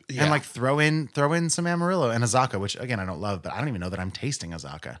 Yeah. And like throw in some Amarillo and Azacca, which again I don't love, but I don't even know that I'm tasting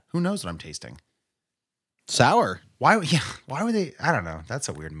Azacca. Who knows what I'm tasting? Sour. Why? Yeah. Why would they? I don't know. That's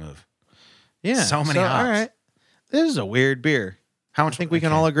a weird move. Yeah. So many hops. All right. This is a weird beer. How much? I think we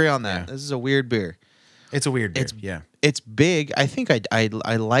can all agree on that. Yeah. This is a weird beer. It's a weird beer. It's big. I think I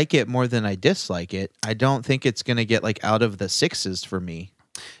like it more than I dislike it. I don't think it's going to get like out of the 6s for me.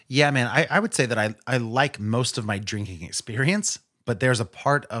 Yeah, man. I would say that I like most of my drinking experience, but there's a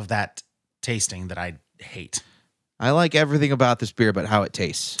part of that tasting that I hate. I like everything about this beer, but how it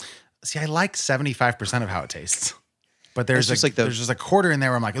tastes. See, I like 75% of how it tastes, but there's just there's just a quarter in there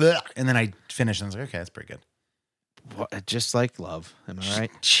where I'm like, ugh, and then I finish and I was like, okay, that's pretty good. Just like love. Am I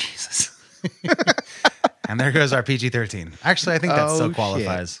right? Jesus. And there goes our PG-13. Actually, I think that still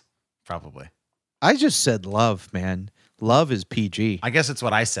qualifies. Shit. Probably. I just said love, man. Love is PG. I guess it's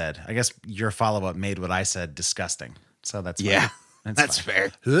what I said. I guess your follow-up made what I said disgusting. So that's fine. That's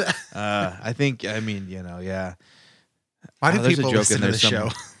fine. Fair. I think, I mean, yeah. Why do people listen to the show?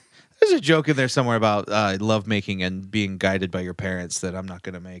 There's a joke in there somewhere about love making and being guided by your parents that I'm not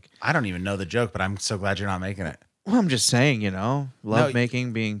going to make. I don't even know the joke, but I'm so glad you're not making it. Well, I'm just saying, love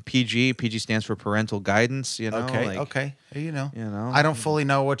making being PG. PG stands for parental guidance. Okay. You know, I don't fully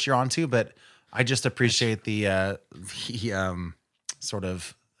know what you're onto, but I just appreciate the sort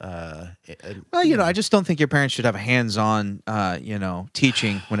of. Well, I just don't think your parents should have hands-on,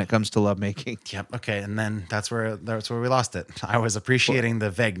 teaching when it comes to lovemaking. Yep. Okay, and then that's where we lost it. I was appreciating the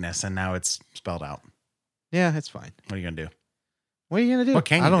vagueness, and now it's spelled out. Yeah, it's fine. What are you gonna do? What are you gonna do? What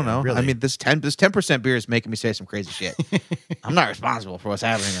can you I don't do, know. really? I mean, this 10% beer is making me say some crazy shit. I'm not responsible for what's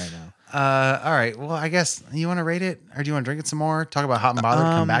happening right now. All right. Well, I guess you want to rate it, or do you want to drink it some more? Talk about Hot and Bothered.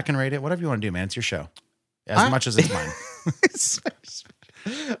 Come back and rate it. Whatever you want to do, man. It's your show. As much as it's mine.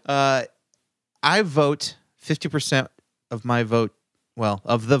 I vote 50% of my vote. Well,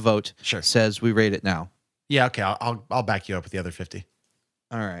 of the vote, sure, says we rate it now. Yeah. Okay. I'll back you up with the other 50.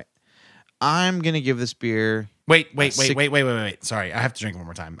 All right. I'm gonna give this beer. Wait. Sorry, I have to drink one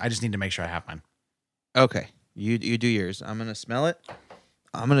more time. I just need to make sure I have mine. Okay. You do yours. I'm gonna smell it.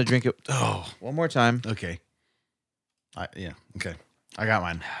 I'm gonna drink it. One more time. Okay. Yeah. Okay. I got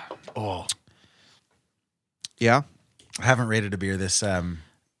mine. Oh. Yeah. I haven't rated a beer this. I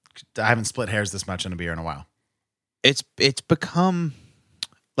haven't split hairs this much in a beer in a while. It's become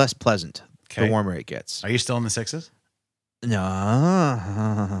less pleasant the warmer it gets. Are you still in the 6s? No,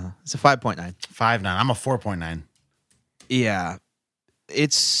 it's a 5.9. 5.9. I'm a 4.9. Yeah,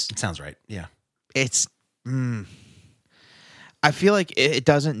 it sounds right. Yeah, it's. I feel like it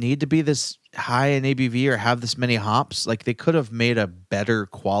doesn't need to be this high in ABV or have this many hops. Like they could have made a better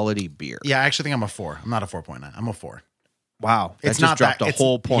quality beer. Yeah, I actually think I'm a 4. I'm not a 4.9. I'm a 4. Wow, it's not dropped a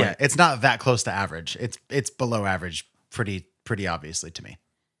whole point. Yeah, it's not that close to average. It's below average, pretty obviously to me.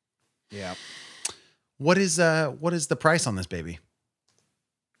 Yeah. What is the price on this baby?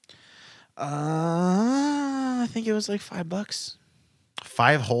 I think it was like $5.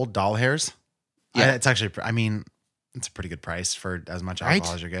 5 whole doll hairs. Yeah, it's actually. I mean, it's a pretty good price for as much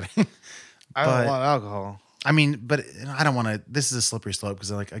alcohol as you're getting. I don't want alcohol. I mean, but I don't want to. This is a slippery slope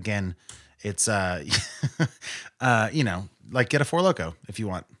because, like, again, It's like get a Four Loko if you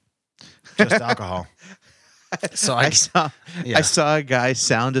want, just alcohol. So I saw a guy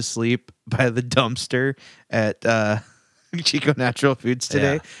sound asleep by the dumpster at Chico Natural Foods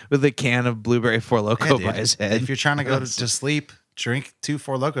today with a can of blueberry Four Loko by his head. If you're trying to go to sleep, drink 2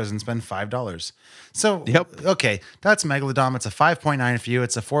 Four Lokos and spend $5. So okay, that's Megalodon. It's a 5.9 for you.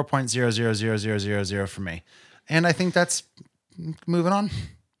 It's a 4.000000 for me, and I think that's moving on.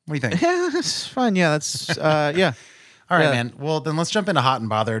 What do you think? Yeah, that's fine. Yeah, that's yeah. All right, man. Well, then let's jump into Hot and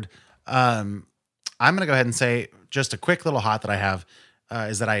Bothered. I'm going to go ahead and say just a quick little hot that I have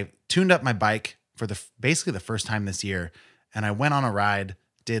is that I tuned up my bike for basically the first time this year. And I went on a ride,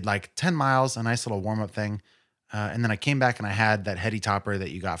 did like 10 miles, a nice little warm-up thing. And then I came back and I had that heady topper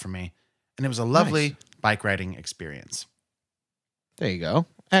that you got from me. And it was a lovely bike riding experience. There you go.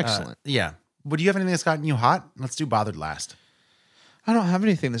 Excellent. Yeah. Would you have anything that's gotten you hot? Let's do Bothered last. I don't have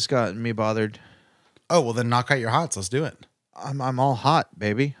anything that's gotten me bothered. Oh, well then knock out your hots. Let's do it. I'm all hot,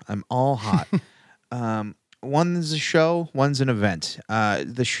 baby. I'm all hot. One's a show, one's an event.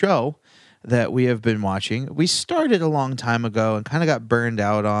 The show that we have been watching, we started a long time ago and kind of got burned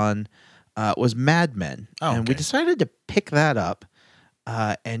out on, was Mad Men. And we decided to pick that up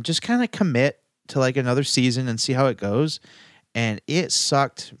and just kind of commit to like another season and see how it goes. And it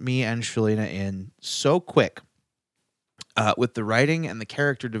sucked me and Shalina in so quick with the writing and the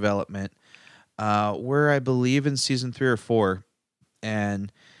character development. We're, I believe, in season 3 or 4.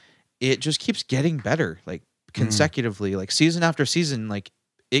 And it just keeps getting better, like consecutively, like season after season, like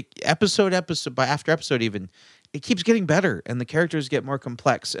episode by after episode, even it keeps getting better, and the characters get more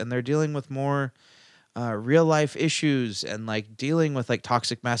complex, and they're dealing with more real life issues, and like dealing with like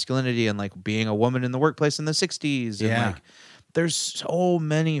toxic masculinity, and like being a woman in the workplace in the 60s. And like, there's so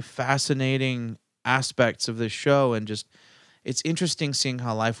many fascinating aspects of this show, and just it's interesting seeing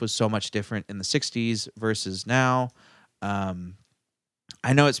how life was so much different in the 60s versus now.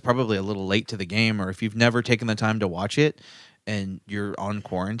 I know it's probably a little late to the game, or if you've never taken the time to watch it and you're on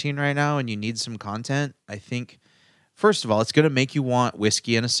quarantine right now and you need some content, I think, first of all, it's going to make you want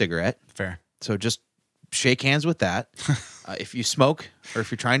whiskey and a cigarette. Fair. So just shake hands with that. If you smoke or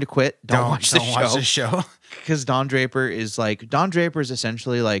if you're trying to quit, don't watch the show. Because Don Draper is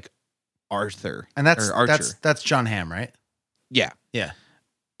essentially like Arthur. And that's John Hamm, right? Yeah. Yeah.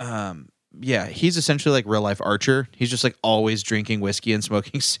 Yeah, he's essentially like real life Archer. He's just like always drinking whiskey and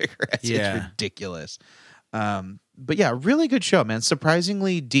smoking cigarettes. Yeah. It's ridiculous. But yeah, really good show, man.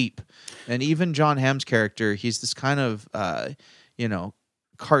 Surprisingly deep. And even John Hamm's character, he's this kind of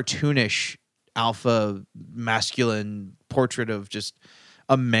cartoonish alpha masculine portrait of just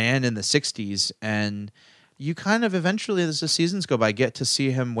a man in the 60s. And you kind of eventually, as the seasons go by, get to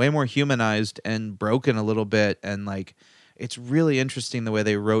see him way more humanized and broken a little bit, and like it's really interesting the way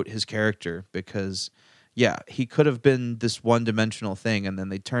they wrote his character, because, yeah, he could have been this one-dimensional thing, and then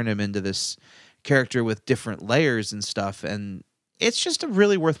they turn him into this character with different layers and stuff, and it's just a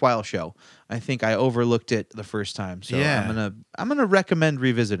really worthwhile show. I think I overlooked it the first time, so I'm gonna recommend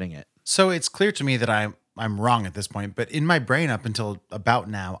revisiting it. So it's clear to me that I'm wrong at this point, but in my brain up until about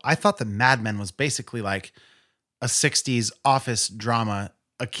now, I thought that Mad Men was basically like a 60s office drama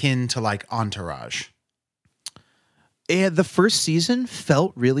akin to like Entourage. And the first season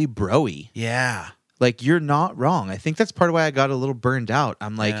felt really bro-y. Yeah. Like, you're not wrong. I think that's part of why I got a little burned out.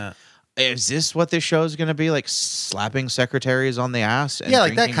 I'm like, is this what this show is going to be? Like, slapping secretaries on the ass? And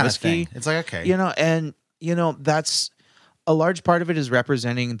like that kind whiskey? of thing. It's like, okay. That's a large part of it is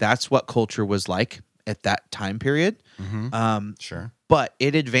representing that's what culture was like at that time period. Mm-hmm. Sure. But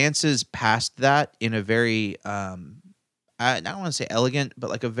it advances past that in a very, I don't want to say elegant, but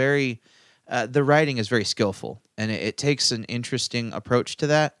like a very... the writing is very skillful, and it takes an interesting approach to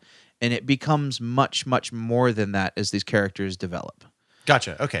that, and it becomes much, much more than that as these characters develop.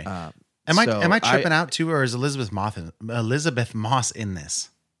 Gotcha. Okay. Am I tripping out too, or is Elizabeth Moss in this?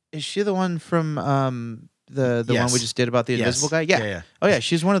 Is she the one from the one we just did about the Invisible Guy? Yeah. Oh yeah,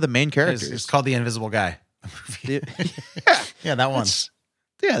 she's one of the main characters. It's called The Invisible Guy. Yeah, that one.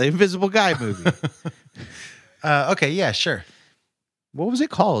 The Invisible Guy movie. Okay. Yeah. Sure. What was it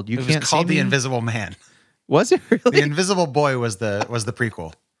called? It was called The Invisible Man. Was it really? The Invisible Boy was the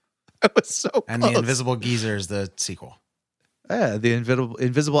prequel. It was so close. And The Invisible Geezer is the sequel. Yeah, the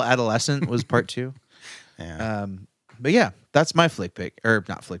Invisible Adolescent was part 2. Yeah. But yeah, that's my flick pick, or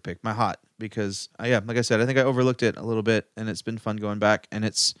not flick pick, my hot, because like I said, I think I overlooked it a little bit, and it's been fun going back, and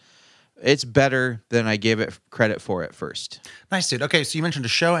it's better than I gave it credit for at first. Nice, dude. Okay, so you mentioned a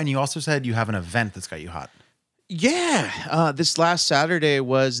show, and you also said you have an event that's got you hot. Yeah, this last Saturday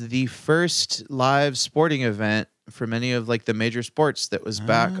was the first live sporting event for many of like the major sports that was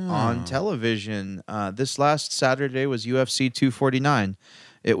back on television. This last Saturday was UFC 249.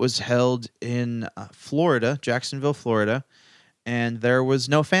 It was held in Florida, Jacksonville, Florida, and there was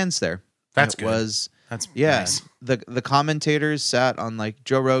no fans there. That's it good. That's nice. The commentators sat on like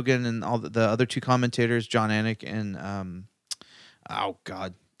Joe Rogan and all the other two commentators, John Anik and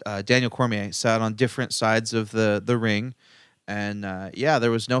Daniel Cormier, sat on different sides of the ring. And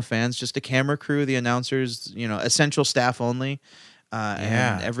there was no fans, just a camera crew, the announcers, essential staff only.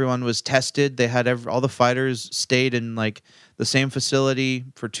 And everyone was tested. They had all the fighters stayed in like the same facility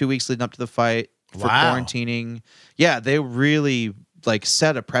for 2 weeks leading up to the fight for quarantining. Yeah, they really like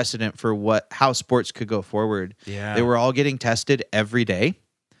set a precedent for how sports could go forward. Yeah, they were all getting tested every day.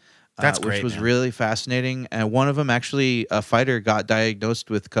 That's great, which was man. really fascinating. And one of them, actually, a fighter got diagnosed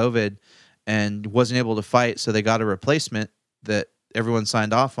with COVID and wasn't able to fight, so they got a replacement that everyone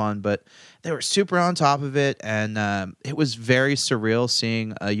signed off on. But they were super on top of it, and it was very surreal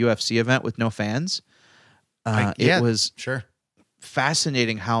seeing a UFC event with no fans. It was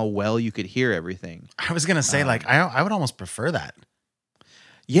fascinating how well you could hear everything. I was gonna say, I would almost prefer that.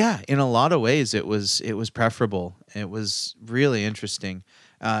 Yeah, in a lot of ways, it was preferable. It was really interesting.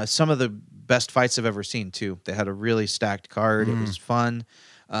 Some of the best fights I've ever seen, too. They had a really stacked card. It was fun.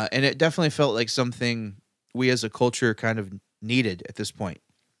 And it definitely felt like something we as a culture kind of needed at this point.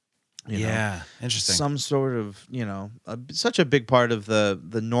 You know? Interesting. Some sort of, such a big part of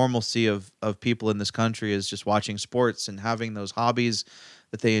the normalcy of people in this country is just watching sports and having those hobbies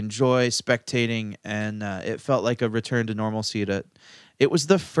that they enjoy, spectating. And it felt like a return to normalcy. It was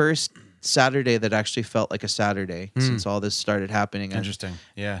the first Saturday that actually felt like a Saturday since all this started happening. Interesting.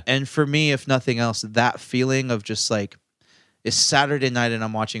 Yeah. And for me, if nothing else, that feeling of just like, it's Saturday night and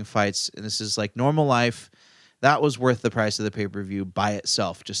I'm watching fights and this is like normal life, that was worth the price of the pay-per-view by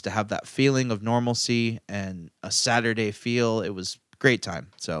itself. Just to have that feeling of normalcy and a Saturday feel, it was a great time.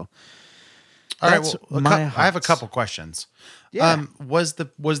 So, all right. Well, I have a couple questions. Yeah. Was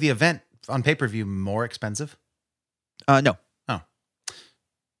the event on pay-per-view more expensive? No.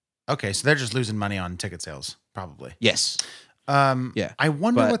 Okay, so they're just losing money on ticket sales, probably. Yes. Yeah. I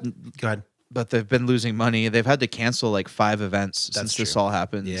wonder Go ahead. But they've been losing money. They've had to cancel like 5 events since this all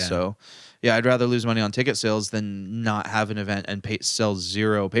happened. Yeah. So, yeah, I'd rather lose money on ticket sales than not have an event and sell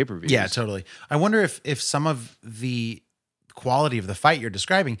 0 pay-per-views. Yeah, totally. I wonder if some of the quality of the fight you're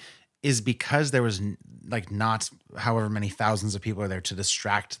describing is because there was like not however many thousands of people are there to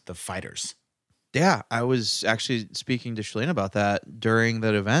distract the fighters. Yeah, I was actually speaking to Shalene about that during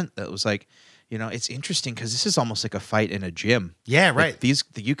that event. That was like, it's interesting because this is almost like a fight in a gym. Yeah, right.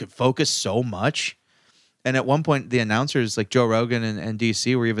 Like you could focus so much. And at one point, the announcers like Joe Rogan and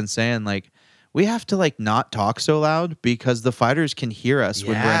DC were even saying like, we have to like not talk so loud because the fighters can hear us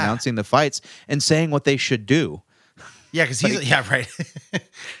when we're announcing the fights and saying what they should do. Yeah, because right.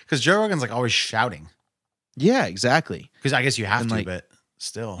 Because Joe Rogan's like always shouting. Yeah, exactly. Because I guess you have to, but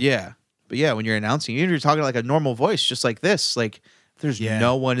still. Yeah. But yeah, when you're announcing, you're talking like a normal voice, just like this. Like, there's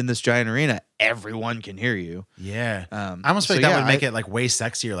no one in this giant arena. Everyone can hear you. Yeah. I almost feel like that would make it like way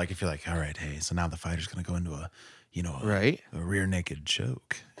sexier. Like if you're like, all right, hey, so now the fighter's going to go into a rear naked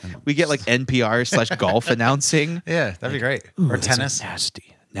choke. We get like NPR / golf announcing. Yeah, that'd be great. Or tennis.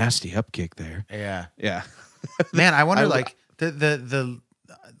 Nasty up kick there. Yeah. Yeah. Man, I wonder the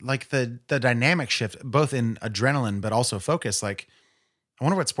dynamic shift, both in adrenaline, but also focus. Like, I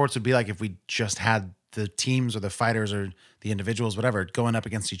wonder what sports would be like if we just had the teams or the fighters or the individuals, whatever, going up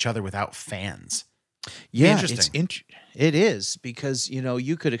against each other without fans. Yeah, interesting. It is because,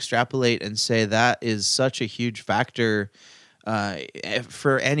 you could extrapolate and say that is such a huge factor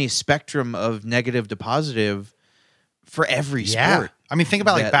for any spectrum of negative to positive for every sport. I mean, think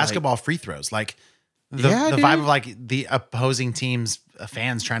about like basketball free throws, like the vibe of like the opposing team's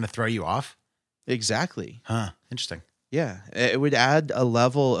fans trying to throw you off. Exactly. Huh. Interesting. Yeah, it would add a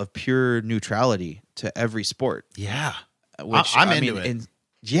level of pure neutrality to every sport. Yeah, which I'm into it.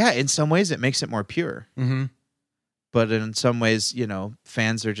 In some ways, it makes it more pure. Mm-hmm. But in some ways,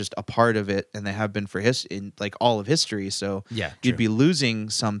 fans are just a part of it, and they have been for in like all of history. So you'd be losing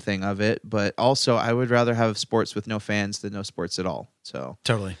something of it. But also, I would rather have sports with no fans than no sports at all. So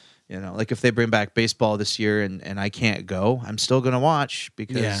totally. Like if they bring back baseball this year and I can't go, I'm still going to watch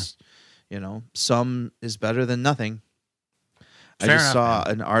because some is better than nothing. I just saw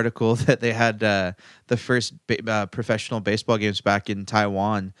an article that they had the first professional baseball games back in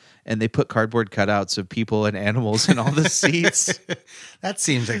Taiwan, and they put cardboard cutouts of people and animals in all the seats. That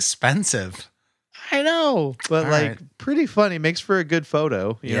seems expensive. I know, but pretty funny. Makes for a good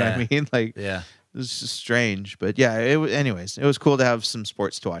photo. You know what I mean? Like, it's just strange. But yeah, anyways, it was cool to have some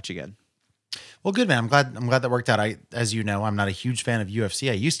sports to watch again. Well, good, man. I'm glad that worked out. As you know, I'm not a huge fan of UFC.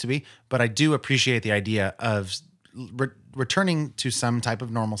 I used to be, but I do appreciate the idea of returning to some type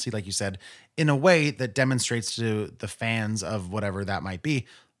of normalcy, like you said, in a way that demonstrates to the fans of whatever that might be,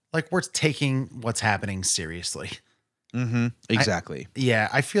 like we're taking what's happening seriously. Mm-hmm. Exactly.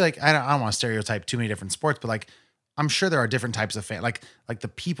 I feel like I don't want to stereotype too many different sports, but like I'm sure there are different types of fans. Like the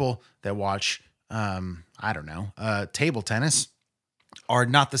people that watch, table tennis are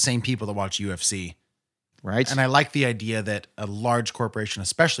not the same people that watch UFC. Right. And I like the idea that a large corporation,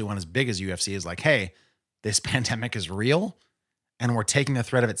 especially one as big as UFC, is like, hey, this pandemic is real and we're taking the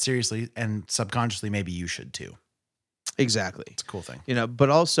threat of it seriously, and subconsciously maybe you should too. Exactly. It's a cool thing. But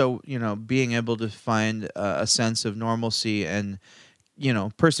also, being able to find a sense of normalcy and,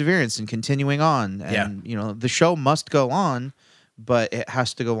 perseverance and continuing on. And, the show must go on, but it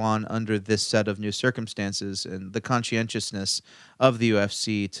has to go on under this set of new circumstances, and the conscientiousness of the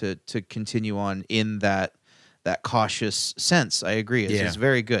UFC to continue on in that cautious sense. I agree. It's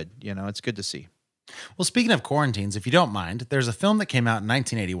very good. It's good to see. Well, speaking of quarantines, if you don't mind, there's a film that came out in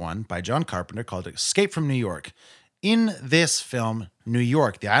 1981 by John Carpenter called Escape from New York. In this film, New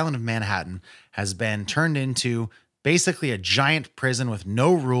York, the island of Manhattan, has been turned into basically a giant prison with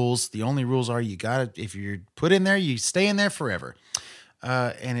no rules. The only rules are if you're put in there, you stay in there forever.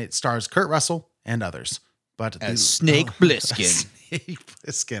 And it stars Kurt Russell and others. But Snake Plissken. Snake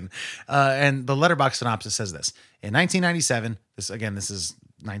Plissken. And the Letterboxd synopsis says this. In 1997, this is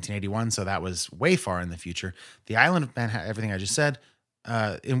 1981, so that was way far in the future. The island of Manhattan, everything I just said,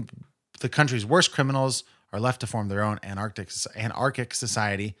 in the country's worst criminals are left to form their own anarchic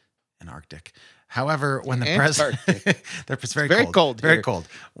society. Antarctic. However, when the president, it's very cold. Very cold.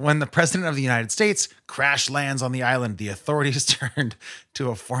 When the president of the United States crash lands on the island, the authorities turned to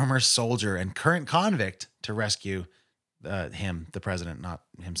a former soldier and current convict to rescue the president, not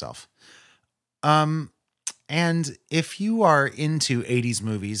himself. And if you are into 80s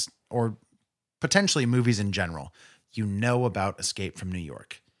movies or potentially movies in general, you know about Escape from New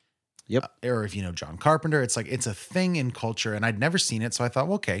York. Yep. Or if you know John Carpenter, it's a thing in culture, and I'd never seen it, so I thought,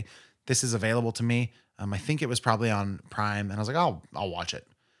 well, okay, this is available to me. I think it was probably on Prime, and I was like, I'll watch it.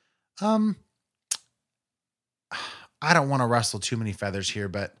 I don't want to rustle too many feathers here,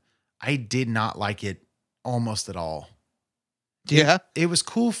 but I did not like it almost at all. Yeah. It was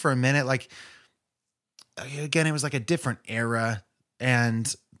cool for a minute. Like, again, it was like a different era,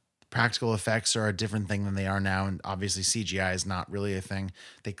 and practical effects are a different thing than they are now. And obviously CGI is not really a thing.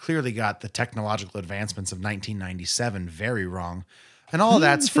 They clearly got the technological advancements of 1997 very wrong. And all of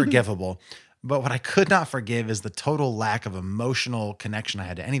that's forgivable. But what I could not forgive is the total lack of emotional connection I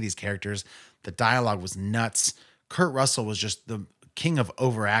had to any of these characters. The dialogue was nuts. Kurt Russell was just the king of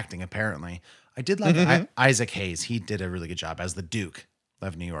overacting, apparently. I did like Isaac Hayes. He did a really good job as the Duke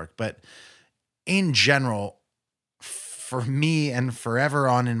of New York. But in general, for me and forever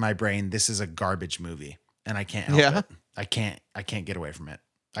on in my brain, this is a garbage movie. And I can't help it. I can't get away from it.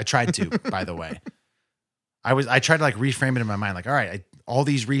 I tried to, by the way. I tried to reframe it in my mind. Like, all right, all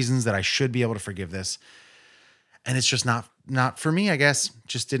these reasons that I should be able to forgive this. And it's just not for me, I guess.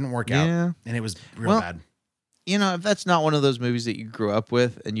 Just didn't work out. And it was real bad. If that's not one of those movies that you grew up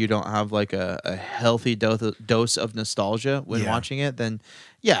with and you don't have a healthy dose of nostalgia when watching it, then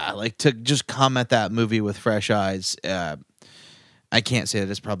to just come at that movie with fresh eyes, I can't say that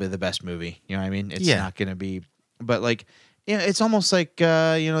it's probably the best movie. You know what I mean? It's not going to be, but it's almost like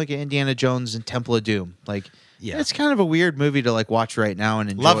Indiana Jones and Temple of Doom. It's kind of a weird movie to watch right now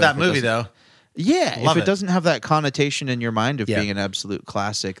and enjoy. Love that movie though. Yeah, if it doesn't have that connotation in your mind of being an absolute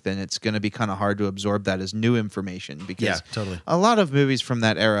classic, then it's going to be kind of hard to absorb that as new information because totally. A lot of movies from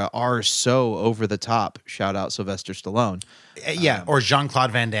that era are so over the top. Shout out Sylvester Stallone. Or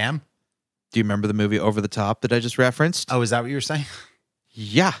Jean-Claude Van Damme. Do you remember the movie Over the Top that I just referenced? Oh, is that what you were saying?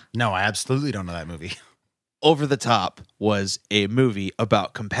 Yeah. No, I absolutely don't know that movie. Over the Top was a movie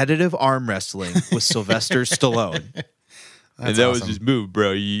about competitive arm wrestling with Sylvester Stallone. That's that awesome. was his move,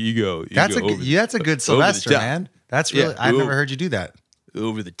 bro. You go. That's a good Sylvester, man. That's really. I've never heard you do that.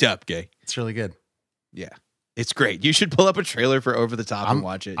 Over the Top, guy. It's really good. Yeah, it's great. You should pull up a trailer for Over the Top and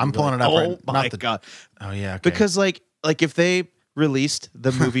watch it. I'm pulling it up. Oh my god. Oh yeah. Okay. Because if they released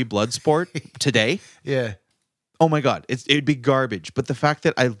the movie Bloodsport today, oh my god, it'd be garbage. But the fact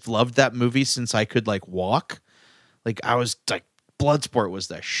that I've loved that movie since I could walk, I was Bloodsport was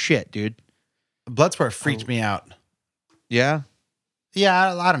the shit, dude. Bloodsport freaked me out. Yeah.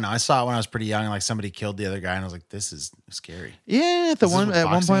 Yeah, I don't know. I saw it when I was pretty young, and somebody killed the other guy, and I was like, "This is scary." Yeah, at one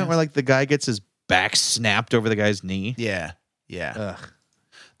point where the guy gets his back snapped over the guy's knee. Yeah. Ugh.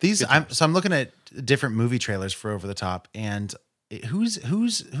 I'm looking at different movie trailers for Over the Top, and who's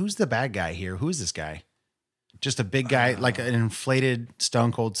the bad guy here? Who is this guy? Just a big guy, like an inflated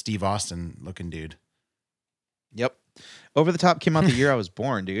Stone Cold Steve Austin looking dude. Yep. Over the Top came out the year I was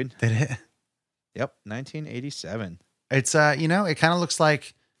born, dude. Did it? Yep, 1987. It's it kind of looks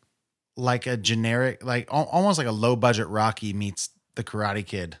like a generic, like almost like a low budget Rocky meets the Karate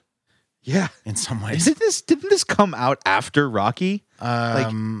Kid. Yeah, in some ways. Didn't this come out after Rocky?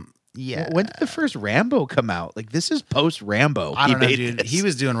 Yeah. When did the first Rambo come out? Like, this is post Rambo. I don't know, dude. He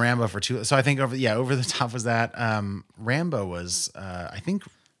was doing Rambo for 2. So I think Over the Top was that. Rambo was, I think,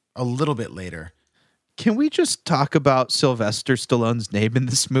 a little bit later. Can we just talk about Sylvester Stallone's name in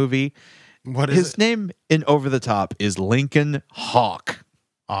this movie? What is his name in Over the Top is Lincoln Hawk.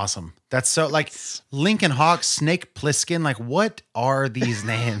 Awesome. That's so like Lincoln Hawk, Snake Plissken. Like, what are these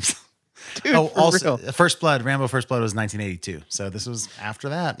names? Dude, also, real. First Blood, Rambo First Blood was 1982. So this was after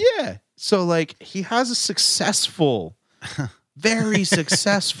that. Yeah. So, like, he has a successful, very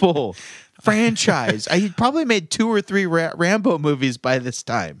successful franchise. He probably made 2 or 3 Rambo movies by this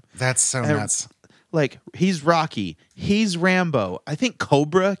time. That's so nuts. Like, he's Rocky. He's Rambo. I think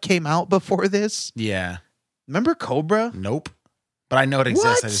Cobra came out before this. Yeah. Remember Cobra? Nope. But I know it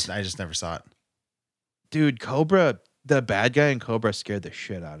exists. I just never saw it. Dude, Cobra, the bad guy in Cobra scared the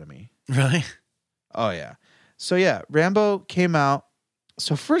shit out of me. Really? Oh, yeah. So, yeah, Rambo came out.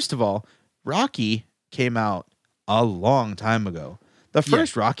 So, first of all, Rocky came out a long time ago. The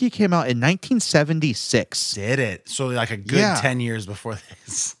first Rocky came out in 1976. Did it? So, like a good 10 years before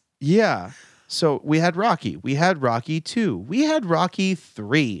this. Yeah. So, we had Rocky. We had Rocky 2. We had Rocky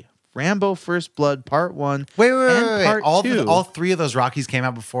 3. Rambo First Blood Part 1. Wait. Part 2. All 3 of those Rockies came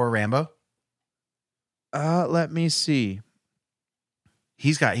out before Rambo? Let me see.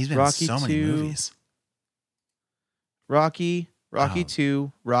 He's been Rocky in so many 2, movies. Rocky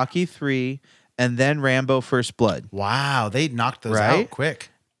 2, Rocky 3, and then Rambo First Blood. Wow, they knocked those out quick.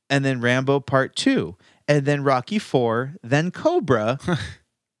 And then Rambo Part 2, and then Rocky 4, then Cobra,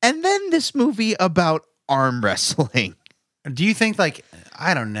 and then this movie about arm wrestling. Do you think, like,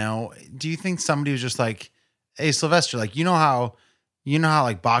 I don't know, do you think somebody was just like, hey, Sylvester, like, you know how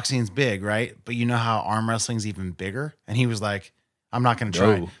like boxing's big, right? But you know how arm wrestling's even bigger? And he was like, I'm not going to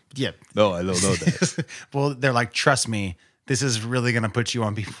try. No. Yeah. No, I don't know that. Well, they're like, trust me, this is really going to put you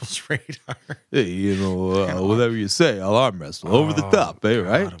on people's radar. Hey, whatever you say, I'll arm wrestle. Over the top, eh,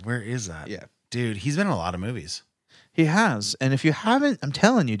 right? God, where is that? Yeah. Dude, he's been in a lot of movies. He has. And if you haven't, I'm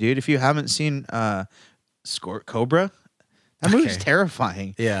telling you, dude, if you haven't seen Cobra, that movie's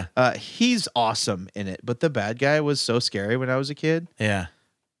terrifying. Yeah. He's awesome in it, but the bad guy was so scary when I was a kid. Yeah.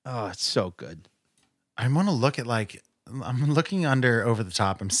 Oh, it's so good. I want to look at, like, I'm looking under Over the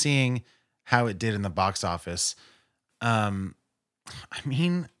Top. I'm seeing how it did in the box office. I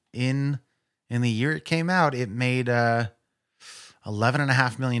mean, in the year it came out, it made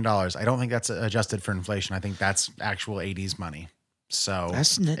 $11.5 million. I don't think that's adjusted for inflation. I think that's actual 80s money. So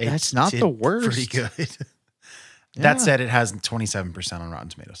that's not the worst. Pretty good. That said, it has 27% on Rotten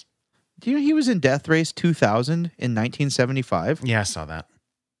Tomatoes. Do you know he was in Death Race 2000 in 1975? Yeah, I saw that.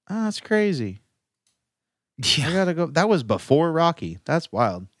 Oh, that's crazy. Yeah. I gotta go. That was before Rocky. That's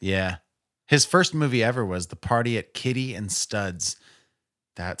wild. Yeah. His first movie ever was The Party at Kitty and Studs.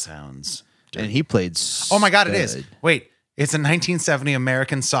 That sounds dirty. And he played Oh my God, it is. Wait, it's a 1970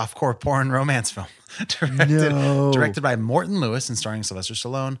 American softcore porn romance film. Directed by Morton Lewis and starring Sylvester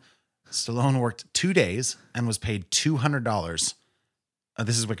Stallone. Stallone worked 2 days and was paid $200.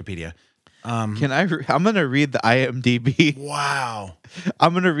 This is Wikipedia. I'm going to read the IMDb. Wow.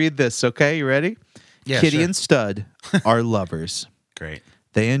 I'm going to read this, okay? You ready? Yeah, Kitty sure. and Stud are lovers. Great.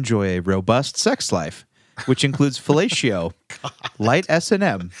 They enjoy a robust sex life, which includes fellatio, light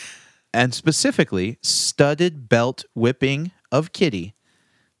S&M, and specifically studded belt whipping of Kitty.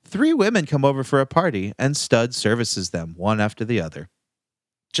 3 women come over for a party, and Stud services them one after the other.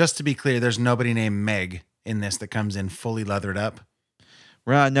 Just to be clear, there's nobody named Meg in this that comes in fully leathered up.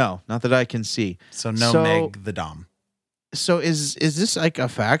 No, not that I can see. So Meg the Dom. So is this like a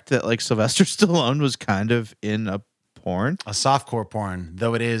fact that like Sylvester Stallone was kind of in a porn? A softcore porn,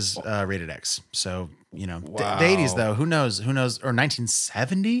 though it is rated X. So, you know, Wow. the 80s though, who knows, or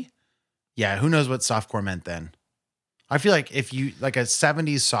 1970? Yeah, who knows what softcore meant then? I feel like if you, like a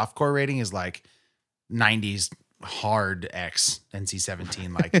 70s softcore rating is like 90s hard X,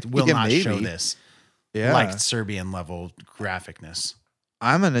 NC-17, like will Yeah, not maybe. show this. Yeah. Like Serbian level graphicness.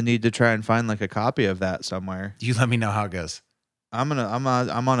 I'm gonna need to try and find like a copy of that somewhere. You let me know how it goes. I'm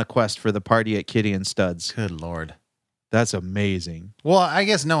on a quest for the Party at Kitty and Studs. Good Lord. That's amazing. Well, I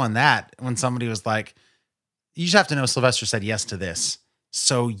guess knowing that, when somebody was like, you just have to know Sylvester said yes to this.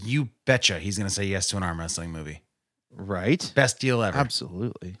 So you betcha he's going to say yes to an arm wrestling movie. Right. Best deal ever.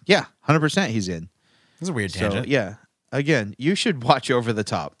 Absolutely. Yeah, 100% he's in. This is a weird So, tangent. yeah. Again, you should watch Over the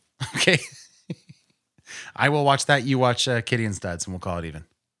Top. Okay. I will watch that. You watch Kitty and Studs, and we'll call it even.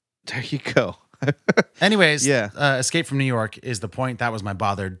 There you go. Anyways, Yeah. Escape from New York is the point. That was my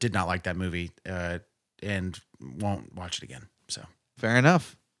bother. Did not like that movie, and won't watch it again. So Fair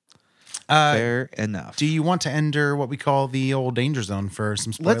enough. Fair enough. Do you want to enter what we call the old danger zone for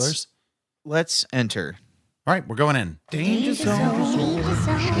some spoilers? Let's enter. All right, we're going in. Danger zone. Danger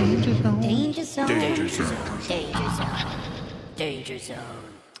zone. Danger zone. Danger zone. Danger zone. Danger zone.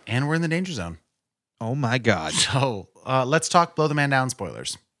 And we're in the danger zone. Oh my God. So let's talk Blow the Man Down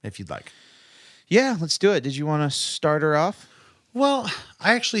spoilers, if you'd like. Yeah, let's do it. Did you want to start her off? Well,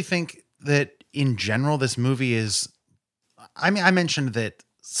 I actually think that in general, this movie is. I mean, I mentioned that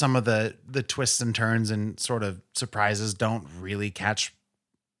some of the twists and turns and sort of surprises don't really catch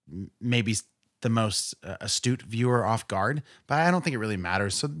maybe the most astute viewer off guard, but I don't think it really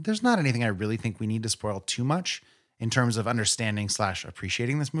matters. So there's not anything I really think we need to spoil too much in terms of understanding /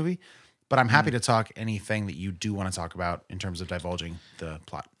 appreciating this movie. But I'm happy to talk anything that you do want to talk about in terms of divulging the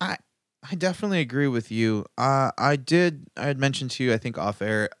plot. I definitely agree with you. I had mentioned to you, I think off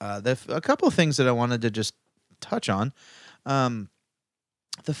air, a couple of things that I wanted to just touch on.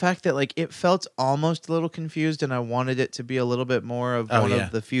 The fact that like it felt almost a little confused, and I wanted it to be a little bit more of one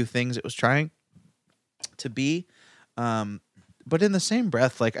of the few things it was trying to be. But in the same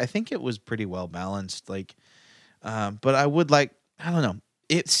breath, like I think it was pretty well balanced. Like, but I would like, I don't know.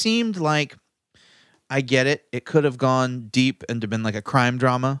 It seemed like, I get it. It could have gone deep and been like a crime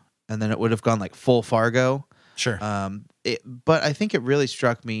drama, and then it would have gone like full Fargo. Sure. But I think it really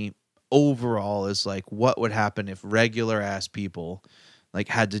struck me overall as like what would happen if regular ass people like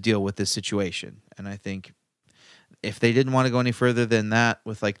had to deal with this situation. And I think if they didn't want to go any further than that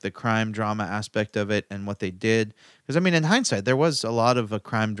with like the crime drama aspect of it and what they did, because I mean, in hindsight, there was a lot of a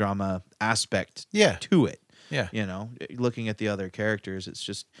crime drama aspect to it. Yeah. You know, looking at the other characters, it's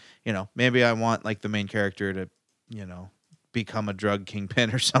just, you know, maybe I want like the main character to, you know, become a drug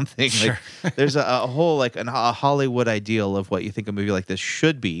kingpin or something. Sure. Like there's a whole like a Hollywood ideal of what you think a movie like this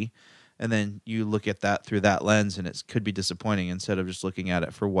should be. And then you look at that through that lens and it could be disappointing instead of just looking at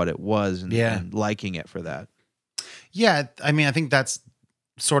it for what it was and liking it for that. Yeah. I mean, I think that's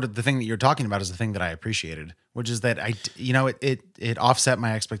sort of the thing that you're talking about is the thing that I appreciated, which is that it offset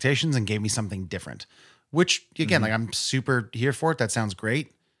my expectations and gave me something different, which again, like I'm super here for it. That sounds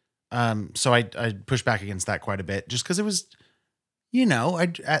great. So I push back against that quite a bit just because it was, you know,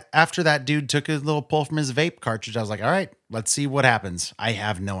 after that dude took a little pull from his vape cartridge, I was like, all right, let's see what happens. I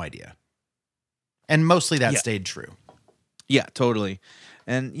have no idea. And mostly that stayed true. Yeah, totally.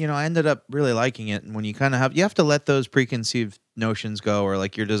 And, you know, I ended up really liking it. And when you kind of you have to let those preconceived notions go, or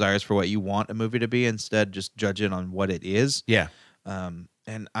like your desires for what you want a movie to be, instead just judge it on what it is. Yeah.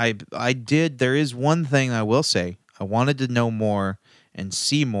 And I did. There is one thing I will say. I wanted to know more and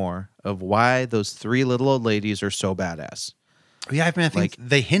see more of why those three little old ladies are so badass. Yeah, I mean, I think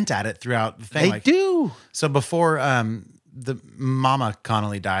they hint at it throughout the thing. They do. So before the mama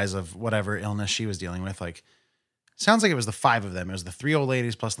Connolly dies of whatever illness she was dealing with, like, sounds like it was the five of them. It was the three old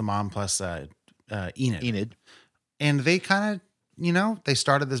ladies plus the mom plus Enid. And they kind of, you know, they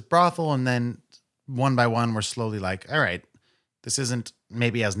started this brothel, and then one by one were slowly like, all right, this isn't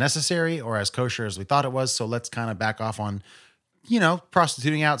maybe as necessary or as kosher as we thought it was. So let's kind of back off on, you know,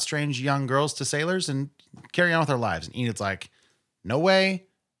 prostituting out strange young girls to sailors and carry on with our lives. And Enid's like, no way.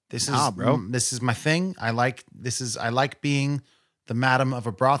 This is my thing. I like being the madam of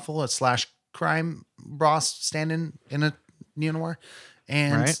a brothel / crime boss stand-in in a neo-noir.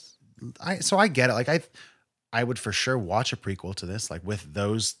 And I get it. Like I would for sure watch a prequel to this, like with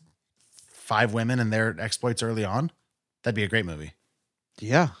those five women and their exploits early on. That'd be a great movie.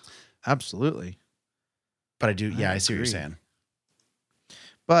 Yeah, absolutely. But I see what you're saying.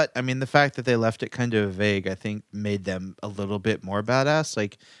 But I mean, the fact that they left it kind of vague, I think, made them a little bit more badass.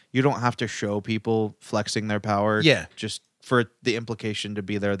 Like, you don't have to show people flexing their power. Yeah. Just for the implication to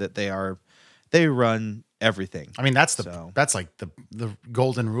be there that they run everything. I mean, that's like the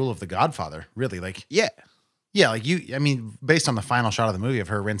golden rule of The Godfather, really. Like, yeah, like I mean, based on the final shot of the movie of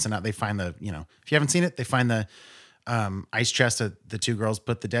her rinsing out, they find if you haven't seen it, they find the ice chest that the two girls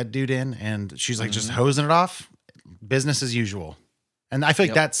put the dead dude in, and she's like just hosing it off, business as usual. And I feel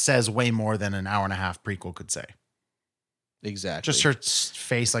like that says way more than an hour and a half prequel could say. Exactly. Just her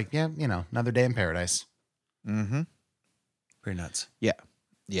face, like, yeah, you know, another day in paradise. Mm-hmm. Pretty nuts. Yeah.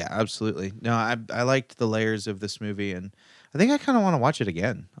 Yeah, absolutely. No, I liked the layers of this movie, and I think I kind of want to watch it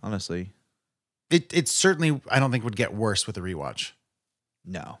again, honestly. It certainly, I don't think, would get worse with a rewatch.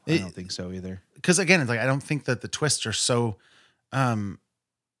 No, I don't think so either. Because again, it's like I don't think that the twists are so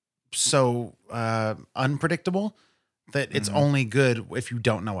unpredictable that it's only good if you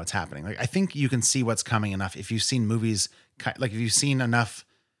don't know what's happening. Like I think you can see what's coming enough if you've seen movies, like if you've seen enough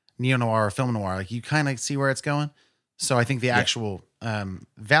neo-noir or film noir, like you kind of see where it's going. So I think the actual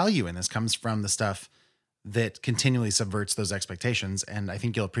value in this comes from the stuff that continually subverts those expectations, and I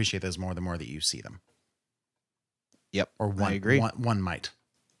think you'll appreciate those more the more that you see them. Yep, or one, I agree. One might.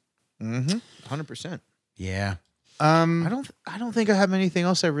 100%. Yeah. I don't think I have anything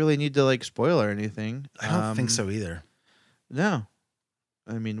else I really need to like spoil or anything. I don't think so either. No.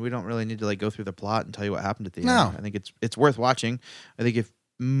 I mean, we don't really need to like go through the plot and tell you what happened at the No. end. I think it's worth watching. I think if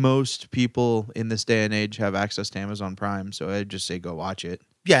most people in this day and age have access to Amazon Prime, so I'd just say go watch it.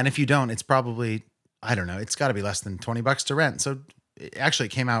 Yeah, and if you don't, it's probably, I don't know, it's got to be less than $20 to rent. So actually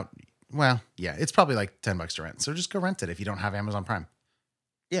it came out, well, yeah, it's probably like $10 to rent. So just go rent it if you don't have Amazon Prime.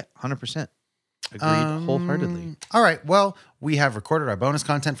 Yeah, 100%. Agreed wholeheartedly. All right. Well, we have recorded our bonus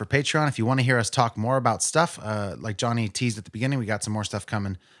content for Patreon. If you want to hear us talk more about stuff, like Johnny teased at the beginning, we got some more stuff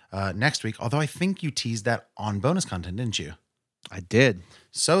coming next week. Although I think you teased that on bonus content, didn't you? I did.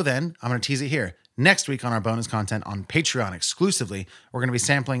 So then I'm going to tease it here. Next week on our bonus content on Patreon exclusively, we're going to be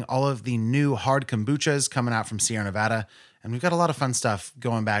sampling all of the new hard kombuchas coming out from Sierra Nevada. And we've got a lot of fun stuff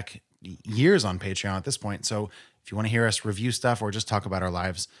going back years on Patreon at this point. So if you want to hear us review stuff or just talk about our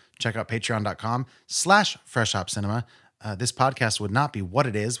lives, check out patreon.com/FreshHopCinema. This podcast would not be what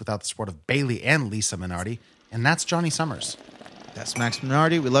it is without the support of Bailey and Lisa Minardi. And that's Johnny Summers. That's Max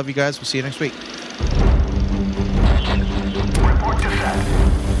Minardi. We love you guys. We'll see you next week. Report to set.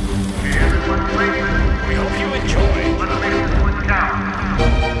 Everyone ready? We hope you enjoy. Eliminate one down.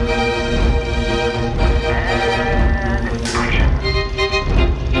 And action.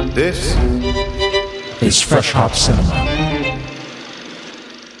 This is Fresh Hop Cinema.